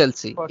In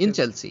Chelsea. for In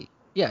Chelsea. Chelsea.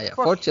 Yeah, yeah.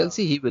 For For sure.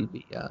 Chelsea, he will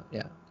be. Yeah,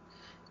 yeah.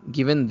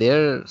 Given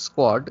their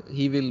squad,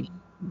 he will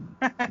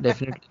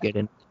definitely get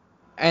in.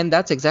 And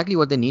that's exactly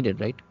what they needed,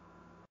 right?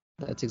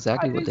 That's I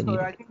exactly what think they so.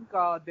 I needed.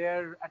 think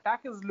their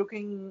attack is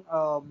looking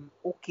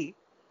okay.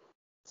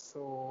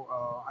 So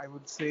I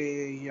would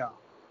say, yeah,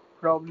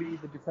 probably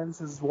the defense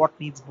is what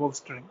needs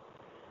bolstering.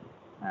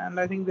 And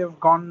I think they've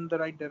gone the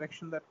right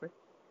direction that way.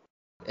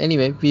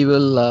 Anyway, we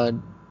will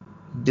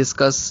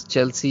discuss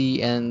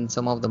Chelsea and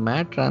some of the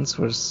mad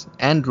transfers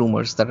and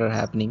rumors that are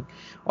happening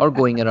or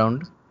going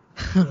around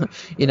Sure.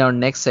 in our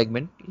next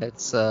segment.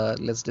 Let's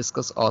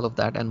discuss all of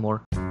that and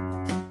more.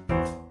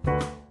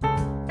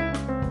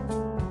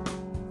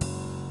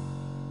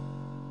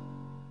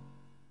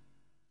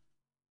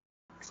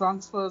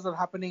 Transfers are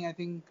happening, I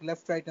think,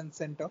 left, right, and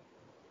center.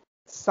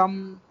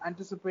 Some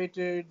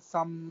anticipated,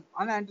 some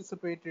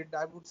unanticipated.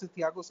 I would say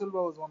Thiago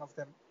Silva was one of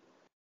them.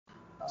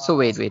 So Uh,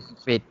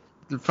 wait.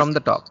 From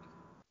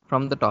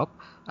the top,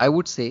 I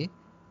would say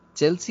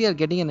Chelsea are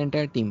getting an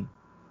entire team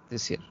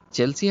this year.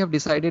 Chelsea have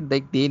decided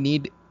that they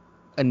need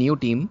a new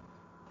team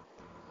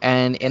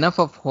and enough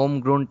of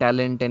homegrown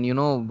talent, and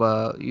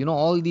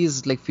all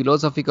these like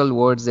philosophical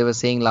words they were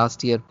saying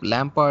last year.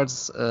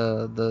 Lampard's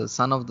the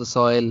son of the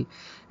soil,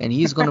 and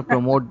he's going to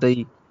promote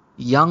the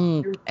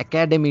young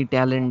academy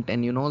talent,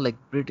 and like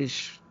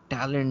British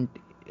talent.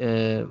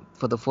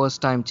 For the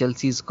first time,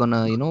 Chelsea's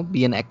gonna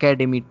be an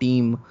academy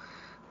team.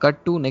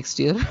 Cut to next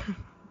year.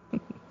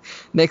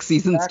 Next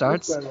season back to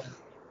starts. square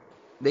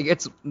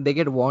one. They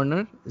get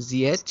Warner,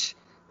 Ziyech,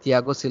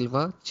 Thiago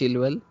Silva,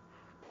 Chilwell.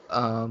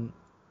 Um,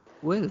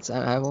 who else?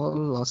 I've all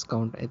lost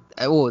count.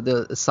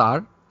 The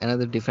Sar,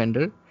 another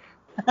defender.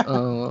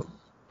 Uh,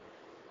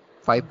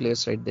 five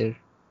players right there.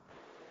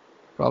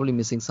 Probably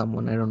missing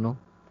someone. I don't know.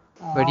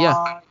 But yeah,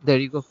 Uh, there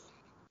you go.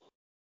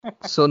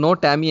 So no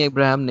Tammy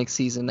Abraham next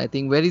season. I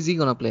think where is he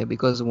gonna play?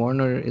 Because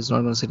Warner is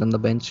not gonna sit on the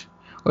bench,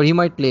 or he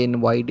might play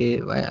in wide.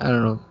 I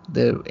don't know.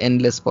 There are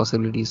endless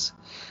possibilities.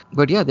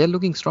 But yeah, they're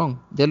looking strong.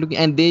 They're looking,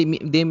 and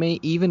they may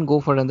even go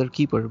for another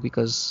keeper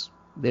because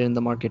they're in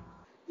the market.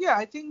 yeah,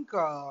 I think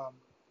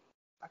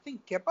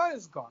Kepa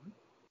is gone.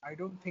 I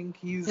don't think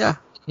Yeah,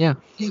 yeah.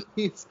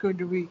 he's going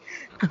to be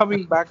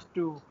coming back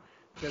to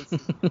Chelsea.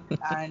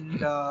 And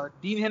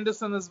Dean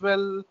Henderson as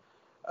well.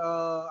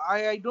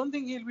 I don't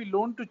think he'll be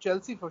loaned to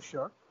Chelsea for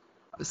sure.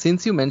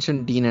 Since you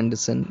mentioned Dean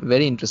Henderson,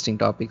 very interesting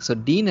topic. So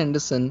Dean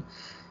Henderson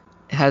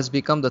has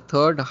become the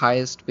third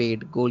highest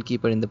paid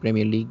goalkeeper in the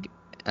Premier League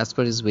as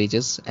per his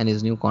wages and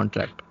his new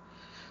contract.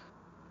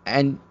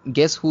 And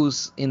guess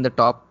who's in the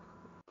top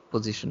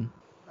position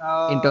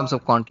in terms Uh,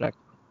 of contract?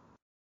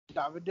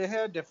 David De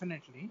Gea,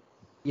 definitely.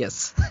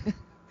 Yes.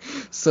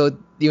 So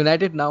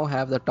United now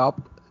have the top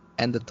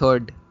and the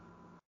third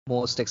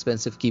most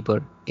expensive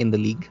keeper in the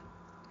league.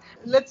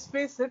 Let's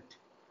face it,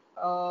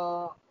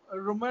 uh,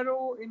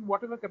 Romero, in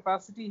whatever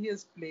capacity he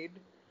has played,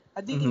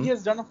 I think he Hmm.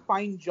 has done a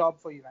fine job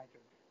for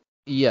United.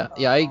 Yeah,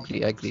 yeah, I Uh,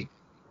 agree. I agree.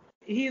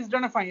 he's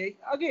done a fine.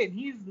 Again,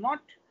 he's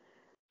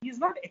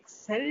not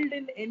excelled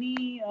in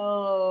any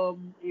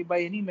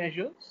by any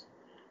measures,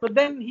 but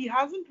then he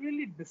hasn't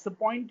really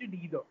disappointed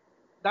either.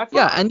 That's how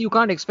Yeah, I and you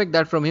can't expect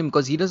that from him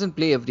because he doesn't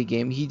play every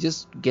game. He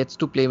just gets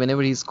to play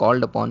whenever he's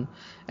called upon,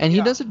 and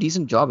he yeah. does a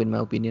decent job, in my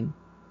opinion.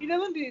 He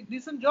does a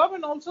decent job,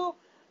 and also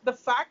the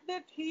fact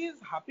that he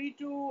is happy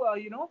to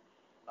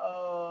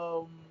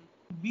um,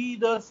 be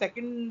the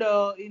second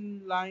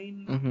in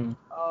line, Hmm.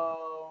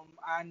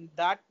 and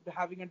that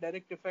having a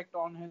direct effect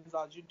on his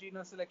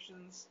Argentina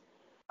selections.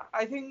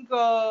 I think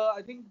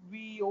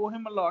we owe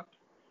him a lot.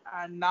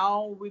 And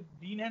now with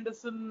Dean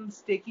Henderson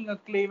staking a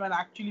claim and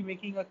actually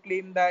making a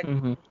claim that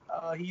Hmm.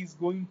 he's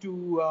going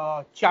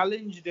to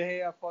challenge De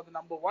Gea for the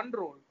number one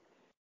role,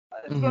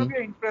 it's going to Hmm. be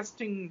an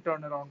interesting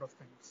turnaround of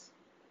things.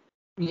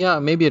 Yeah,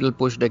 maybe it'll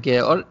push De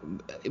Gea, or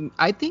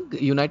I think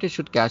United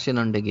should cash in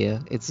on De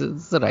Gea. It's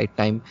the right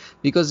time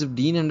because if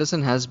Dean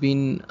Henderson has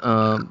been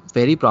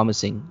very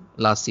promising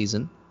last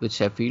season with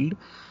Sheffield,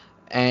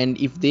 and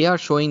if they are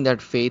showing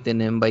that faith in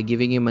him by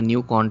giving him a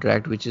new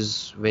contract, which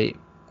is very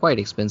quite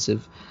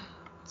expensive,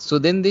 so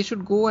then they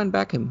should go and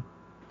back him.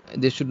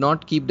 They should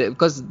not keep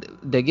because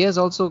De Gea is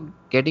also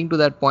getting to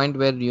that point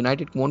where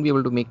United won't be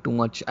able to make too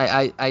much.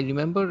 I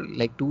remember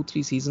like 2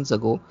 3 seasons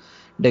ago,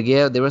 De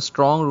Gea, there were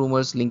strong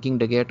rumors linking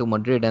De Gea to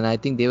Madrid, and I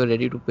think they were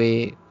ready to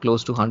pay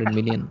close to 100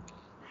 million.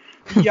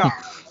 Yeah,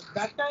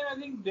 that time I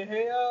think De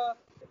Gea.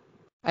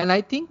 And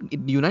I think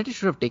United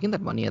should have taken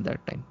that money at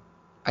that time.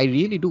 I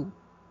really do.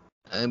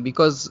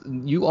 Because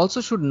you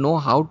also should know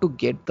how to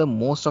get the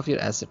most of your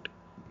asset.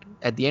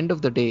 At the end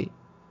of the day,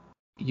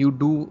 you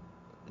do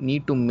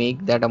need to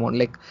make that amount.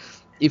 Like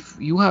if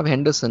you have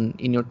Henderson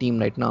in your team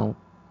right now,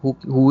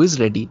 who is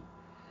ready,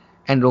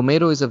 and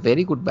Romero is a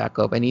very good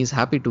backup, and he's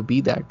happy to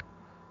be that,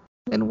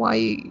 then why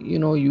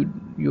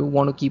you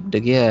want to keep De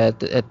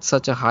Gea at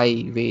such a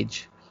high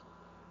wage?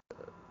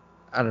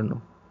 I don't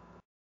know.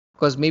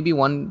 Because maybe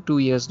 1 2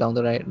 years down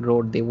the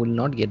road they will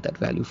not get that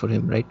value for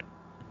him, right?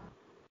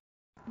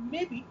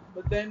 Maybe,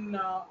 but then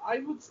I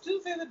would still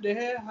say that De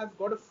Gea has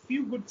got a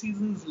few good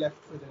seasons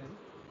left with him.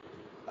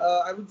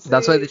 I would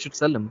That's why say, they should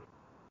sell him.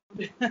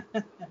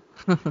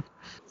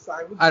 so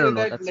I would I say don't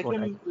know. that That's what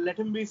I. let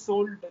him be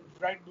sold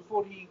right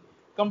before he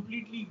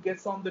completely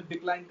gets on the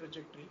decline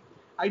trajectory.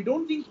 I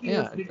don't think he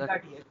has Yeah, did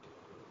that exactly. yet.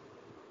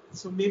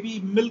 So maybe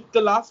milk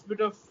the last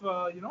bit of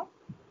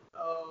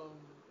um,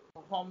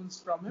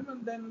 performance from him,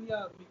 and then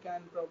yeah, we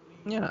can probably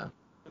Yeah.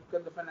 look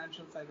at the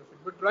financial side of it.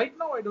 But right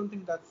now, I don't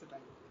think that's the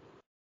time.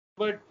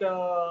 But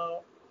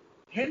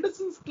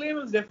Henderson's claim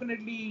is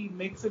definitely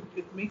makes it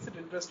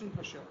interesting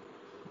for sure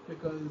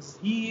because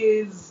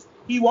he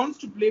wants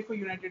to play for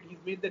United. He's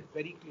made that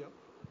very clear,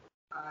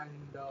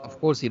 and Of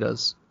course he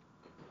does.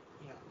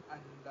 yeah,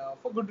 and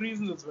for good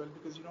reasons as well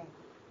because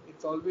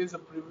it's always a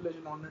privilege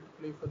and honor to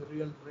play for the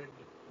real Red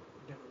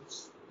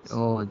Devils.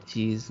 So Oh,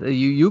 jeez.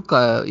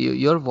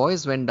 Your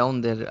voice went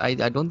down there. I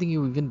don't think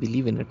you even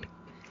believe in it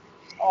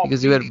oh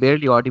because you were really?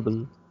 barely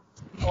audible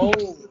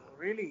Oh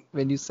really?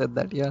 when you said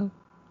that. Yeah.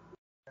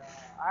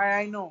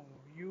 I know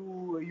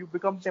you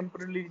become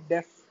temporarily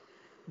deaf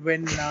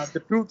when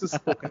the truth is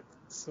spoken.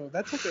 So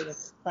that's okay.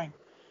 That's fine.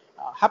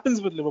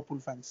 Happens with Liverpool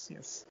fans.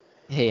 Yes.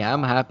 Hey,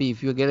 I'm happy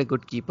if you get a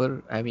good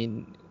keeper. I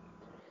mean,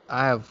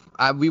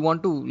 we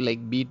want to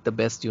like beat the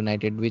best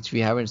United, which we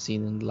haven't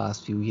seen in the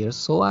last few years.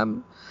 So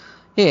I'm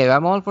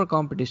all for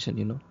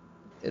competition.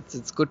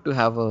 It's good to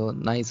have a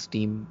nice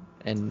team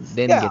and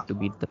then Yeah. get to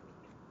beat them.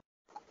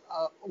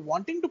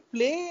 Wanting to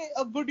play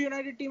a good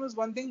United team is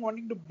one thing.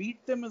 Wanting to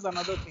beat them is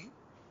another thing.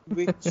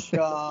 Which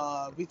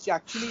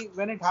actually,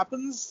 when it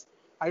happens,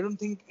 I don't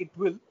think it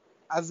will.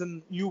 As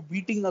in you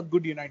beating a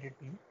good United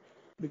team,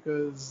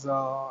 because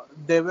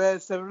there were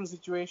several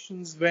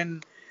situations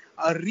when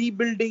a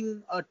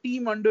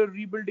team under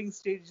rebuilding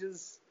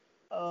stages,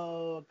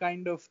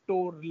 kind of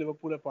tore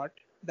Liverpool apart.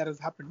 That has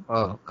happened.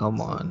 Oh, come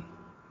So on.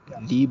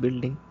 yeah,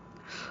 Rebuilding.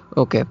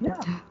 Okay.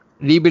 yeah.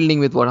 Rebuilding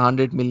with what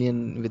 100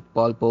 million with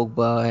Paul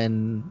Pogba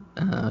and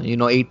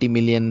 80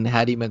 million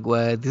Harry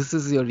Maguire. This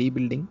is your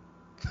rebuilding.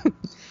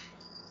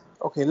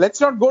 Okay, let's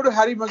not go to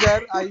Harry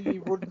Maguire.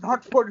 I would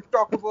not want to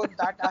talk about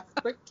that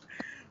aspect.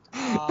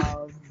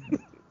 Um,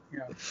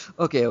 yeah,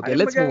 Okay, okay, Harry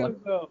let's move Maguire on.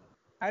 is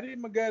Harry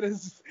Maguire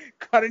is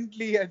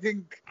currently, I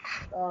think,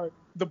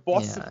 the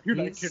boss of Yeah,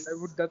 United.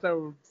 he's. That's what I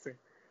would say.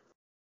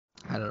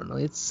 I don't know.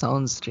 It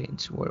sounds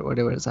strange,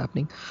 whatever is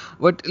happening.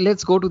 But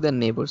let's go to their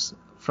neighbors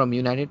from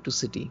United to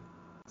City.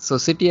 So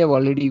City have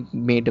already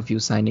made a few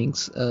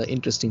signings,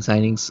 interesting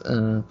signings.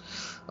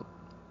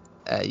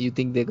 You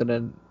think they're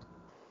gonna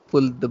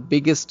pull the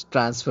biggest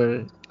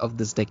transfer of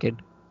this decade?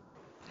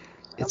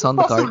 It's on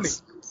the Possibly,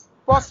 cards.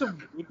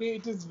 possibly,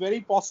 it is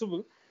very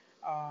possible.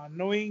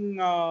 Knowing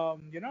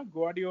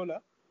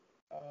Guardiola,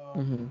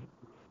 um, Hmm.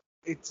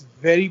 it's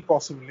very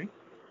possibly.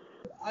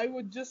 I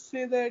would just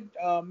say that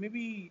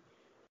maybe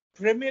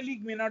Premier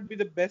League may not be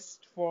the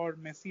best for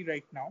Messi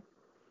right now.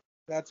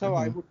 That's how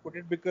I Hmm. would put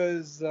it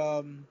because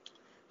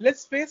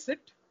let's face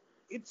it,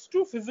 it's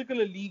too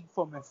physical a league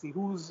for Messi,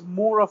 who's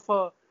more of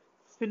a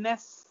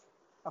finesse,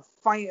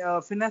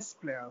 finesse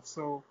player.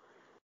 So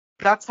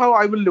that's how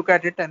I will look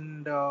at it,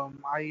 and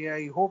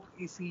I hope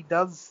if he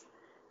does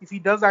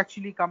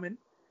actually come in,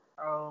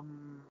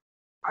 um,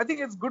 I think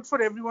it's good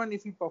for everyone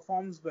if he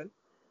performs well.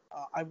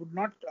 I would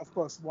not, of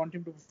course, want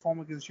him to perform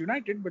against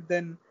United, but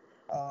then,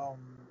 um,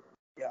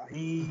 yeah,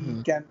 he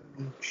Mhm. can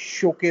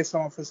showcase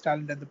some of his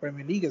talent at the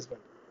Premier League as well.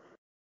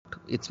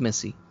 It's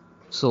Messi.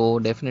 So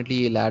definitely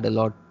he'll add a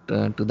lot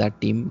to that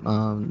team.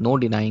 No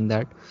denying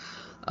that.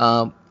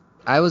 Um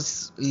I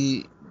was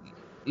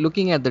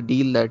looking at the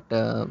deal that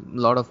a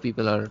lot of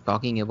people are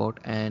talking about,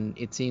 and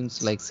it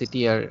seems like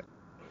City are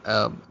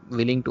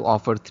willing to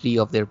offer three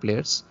of their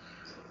players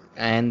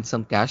and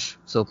some cash.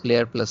 So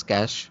player plus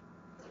cash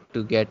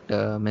to get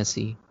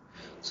Messi.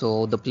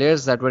 So the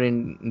players that were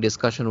in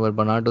discussion were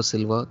Bernardo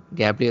Silva,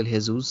 Gabriel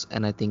Jesus,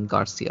 and I think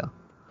Garcia.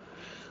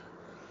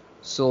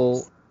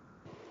 So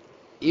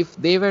if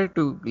they were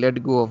to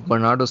let go of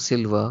Bernardo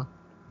Silva,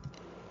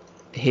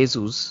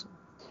 Jesus,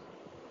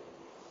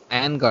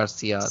 and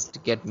Garcia to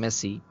get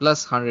Messi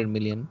plus 100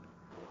 million,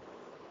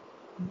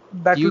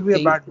 do That you will be a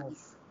think? bad move.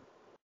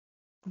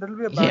 That will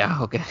be a bad Yeah,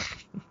 move. okay.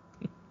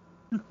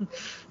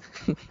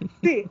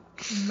 See,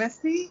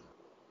 Messi,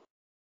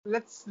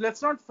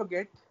 let's not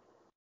forget,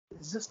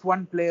 is just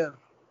one player,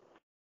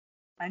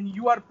 and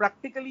you are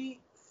practically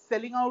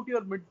selling out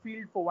your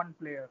midfield for one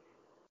player.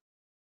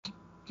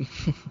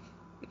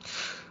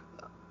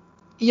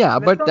 Yeah, Let's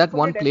but not that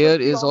one forget player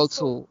FFP is also.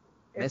 also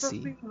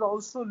FFP Messi. is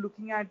also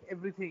looking at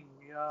everything.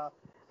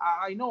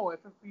 I know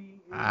FFP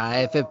is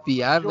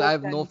FFP. a joke,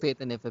 I've no and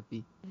faith in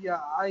FFP. yeah,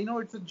 I know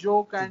it's a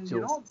joke, It's a and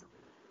joke.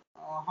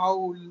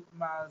 how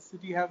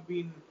City have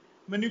been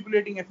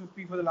manipulating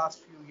FFP for the last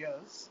few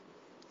years.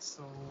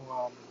 So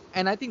um,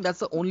 And I think that's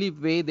the only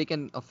way they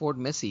can afford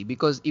Messi,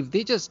 because if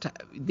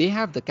they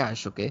have the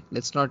cash, okay,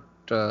 let's not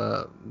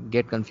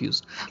get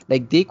confused.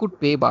 Like they could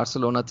pay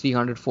Barcelona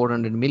 300,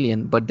 400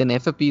 million, but then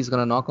FFP is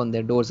gonna knock on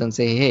their doors and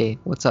say, hey,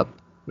 what's up,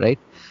 right?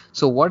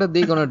 So what are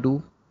they gonna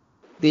do?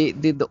 They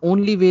the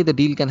only way the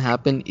deal can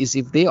happen is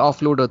if they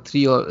offload a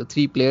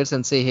three players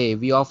and say, hey,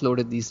 we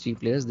offloaded these three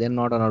players, they're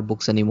not on our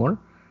books anymore,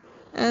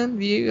 and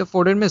we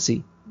afforded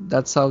Messi.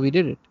 That's how we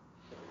did it.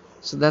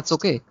 So that's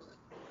okay.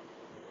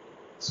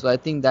 So I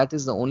think that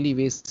is the only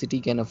way City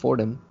can afford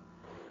him.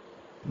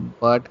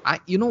 But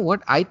you know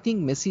what? I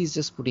think Messi is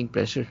just putting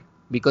pressure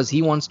because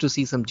he wants to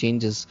see some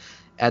changes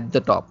at the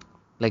top,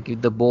 like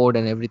with the board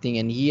and everything.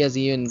 And he has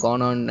even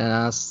gone on and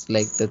asked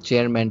like the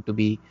chairman to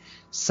be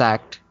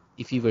sacked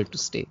if he were to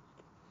stay.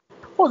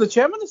 oh, the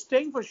chairman is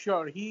staying for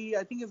sure.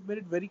 I think, has made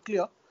it very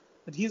clear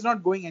that he's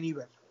not going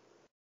anywhere.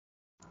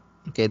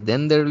 Okay,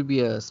 then there will be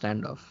a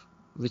standoff,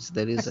 which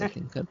there is, I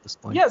think, at this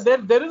point. Yeah,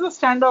 there is a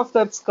standoff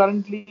that's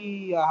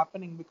currently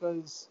happening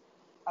because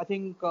I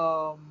think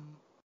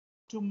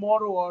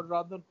tomorrow, or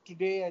rather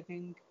today, I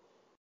think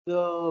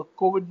the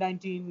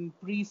COVID-19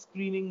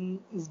 pre-screening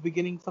is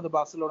beginning for the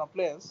Barcelona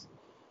players,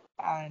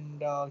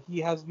 and he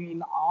has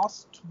been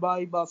asked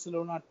by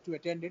Barcelona to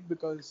attend it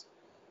because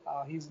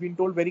he's been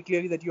told very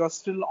clearly that you are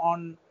still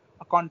on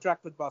a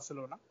contract with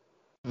Barcelona.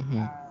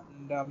 Hmm.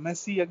 And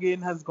Messi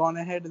again has gone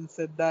ahead and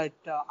said that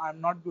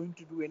I'm not going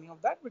to do any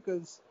of that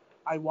because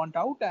I want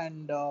out,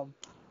 and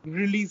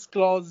release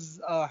clause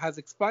has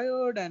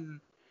expired and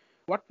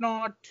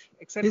whatnot,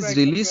 etc., His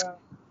release etc.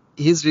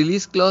 his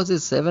release clause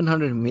is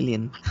 700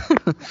 million.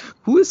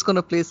 Who is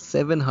gonna play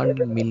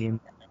 700 million?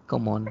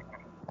 Come on.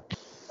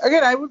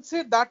 Again, I would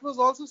say that was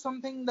also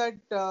something that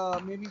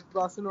maybe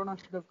Barcelona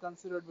should have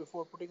considered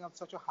before putting up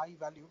such a high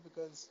value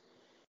because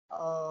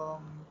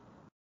um,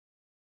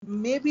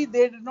 maybe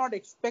they did not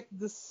expect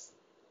this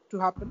to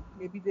happen.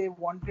 Maybe they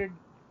wanted,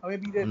 or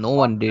No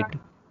one did.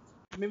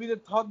 maybe they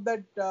thought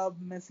that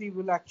Messi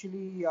will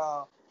actually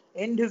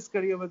end his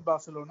career with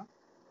Barcelona.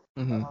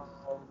 Hmm.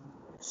 Um,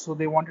 so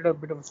they wanted a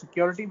bit of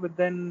security, but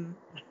then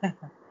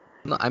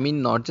No, I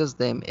mean not just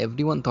them.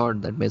 Everyone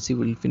thought that Messi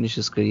will finish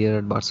his career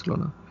at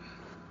Barcelona.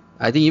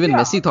 I think even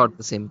yeah, I Messi thought mean,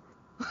 the same.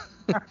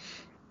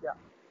 yeah,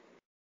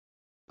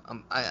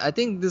 I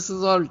think this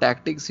is all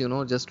tactics,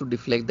 just to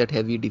deflect that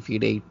heavy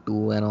defeat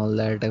 8-2 and all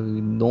that. I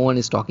mean, no one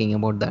is talking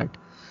about that.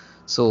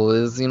 So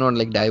it's,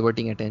 like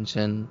diverting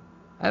attention.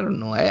 I don't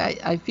know.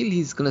 I feel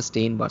he's gonna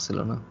stay in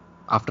Barcelona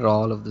after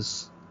all of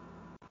this.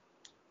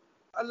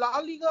 a La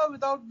Liga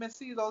without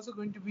Messi is also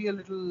going to be a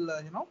little,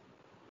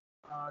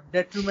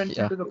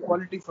 detrimental Yeah, to the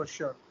quality for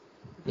sure,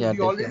 because yeah,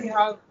 definitely.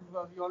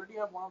 we already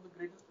have one of the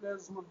greatest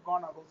players who's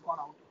gone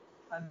out,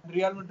 and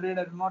Real Madrid.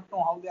 I do not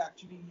know how they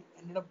actually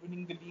ended up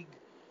winning the league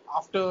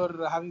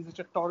after having such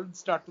a torrid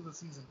start to the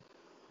season.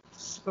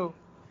 So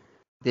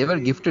They were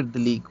they gifted the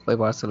league by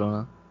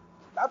Barcelona,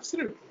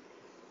 absolutely,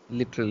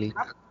 literally.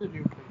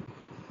 absolutely,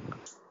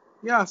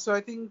 yeah. So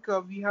I think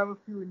we have a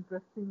few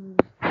interesting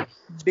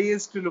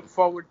days to look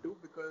forward to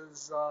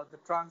because the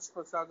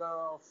transfer saga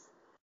of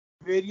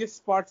various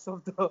parts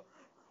of the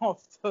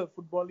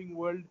footballing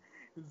world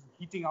is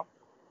heating up.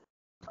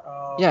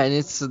 Um, Yeah, and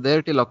it's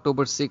there till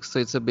October 6th, so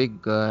it's a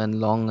big and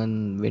long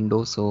and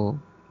window. So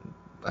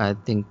I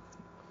think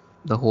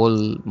the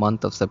whole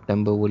month of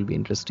September will be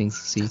interesting to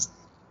see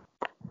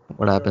for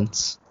what sure.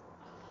 happens.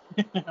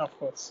 Of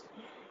course,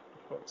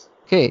 of course.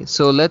 Okay,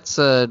 so let's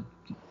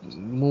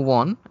move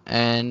on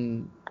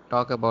and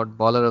talk about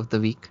baller of the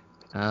week.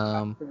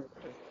 Um,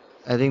 Absolutely.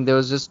 I think there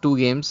was just two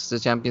games, the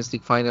Champions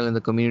League final and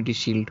the Community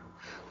Shield.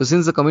 So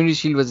since the Community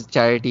Shield was a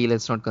charity,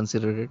 let's not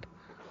consider it.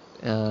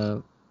 Uh,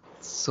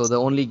 so the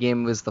only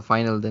game was the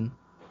final then.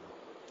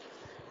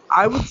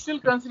 I would still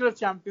consider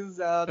Champions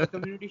the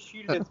Community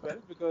Shield as well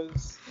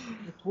because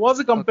it was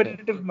a Okay.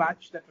 competitive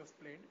match that was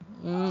played.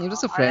 It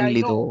was a I friendly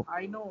know, though.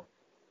 I know.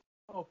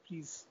 Oh,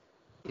 please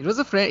It was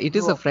a friend. It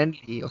is go a on.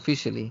 friendly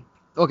officially.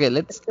 Okay,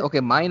 let's. Okay,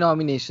 my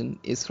nomination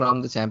is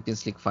from the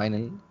Champions League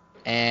final,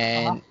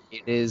 Uh-huh. and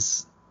it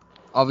is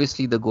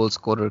obviously the goal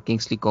scorer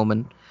Kingsley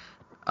Coman.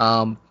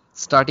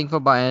 Starting for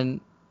Bayern,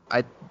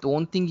 I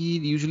don't think he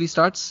usually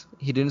starts.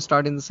 He didn't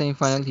start in the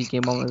semi-final. He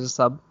came on as a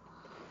sub,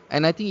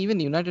 and I think even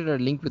United are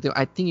linked with him.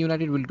 I think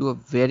United will do a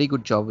very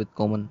good job with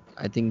Coman.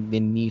 I think they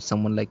need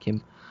someone like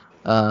him.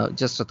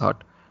 Just a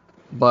thought.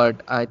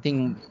 But I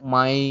think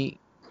my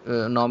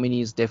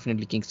nominee is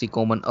definitely Kingsley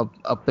Coman,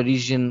 a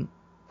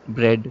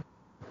Parisian-bred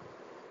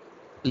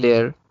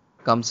player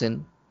comes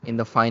in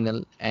the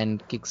final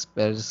and kicks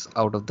Paris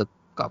out of the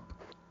cup.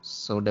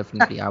 So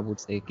definitely, I would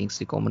say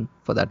Kingsley Coman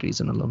for that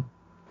reason alone.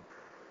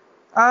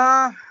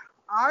 Uh,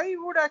 I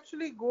would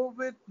actually go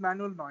with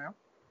Manuel Neuer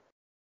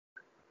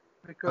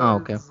Ah,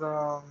 okay. because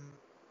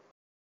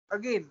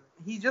again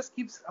he just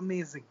keeps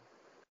amazing.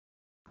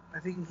 I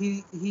think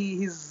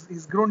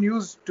he's grown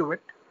used to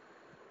it.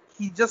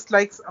 He just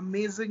likes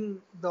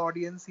amazing the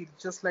audience. He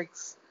just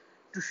likes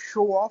to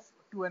show off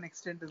to an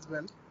extent as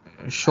well.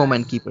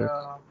 Showman And keeper.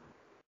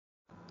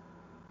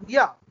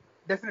 yeah,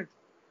 definitely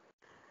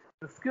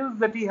the skills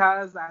that he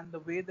has and the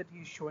way that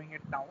he's showing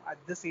it now at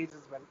this age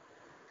as well,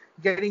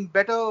 getting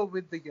better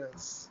with the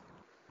years.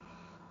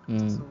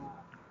 Hmm. So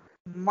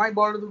my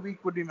ball of the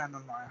week would be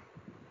Manuel Neuer.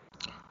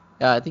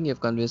 Yeah, I think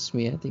you've convinced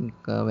me. I think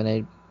when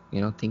I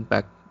think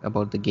back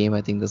about the game,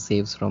 I think the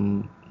saves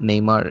from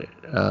Neymar,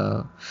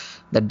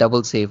 that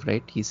double save,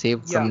 right? He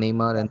saved from Yeah,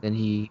 Neymar and then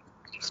he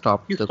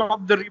stopped you the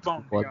stopped the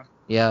rebound. ball. Yeah,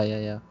 Yeah, yeah,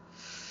 yeah.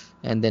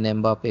 And then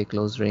Mbappe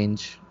close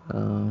range.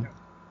 yeah.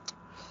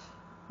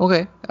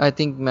 Okay, I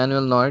think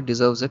Manuel Neuer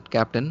deserves it.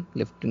 Captain,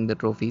 lifting the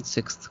trophy,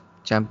 sixth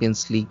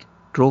Champions League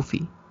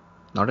trophy,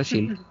 not a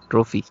shield,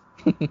 trophy.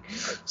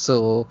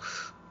 So,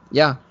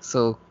 yeah,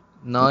 so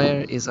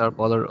Neuer is our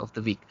baller of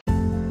the week.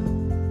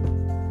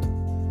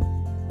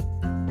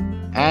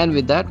 And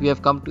with that, we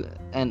have come to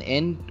an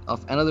end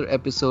of another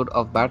episode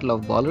of Battle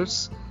of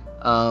Ballers.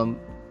 Um,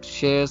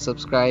 Share,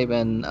 subscribe,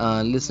 and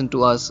listen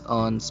to us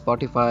on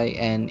Spotify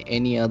and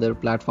any other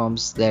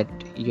platforms that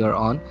you're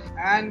on.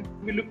 And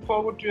we look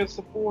forward to your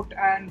support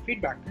and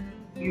feedback.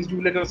 Please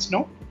do let us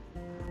know.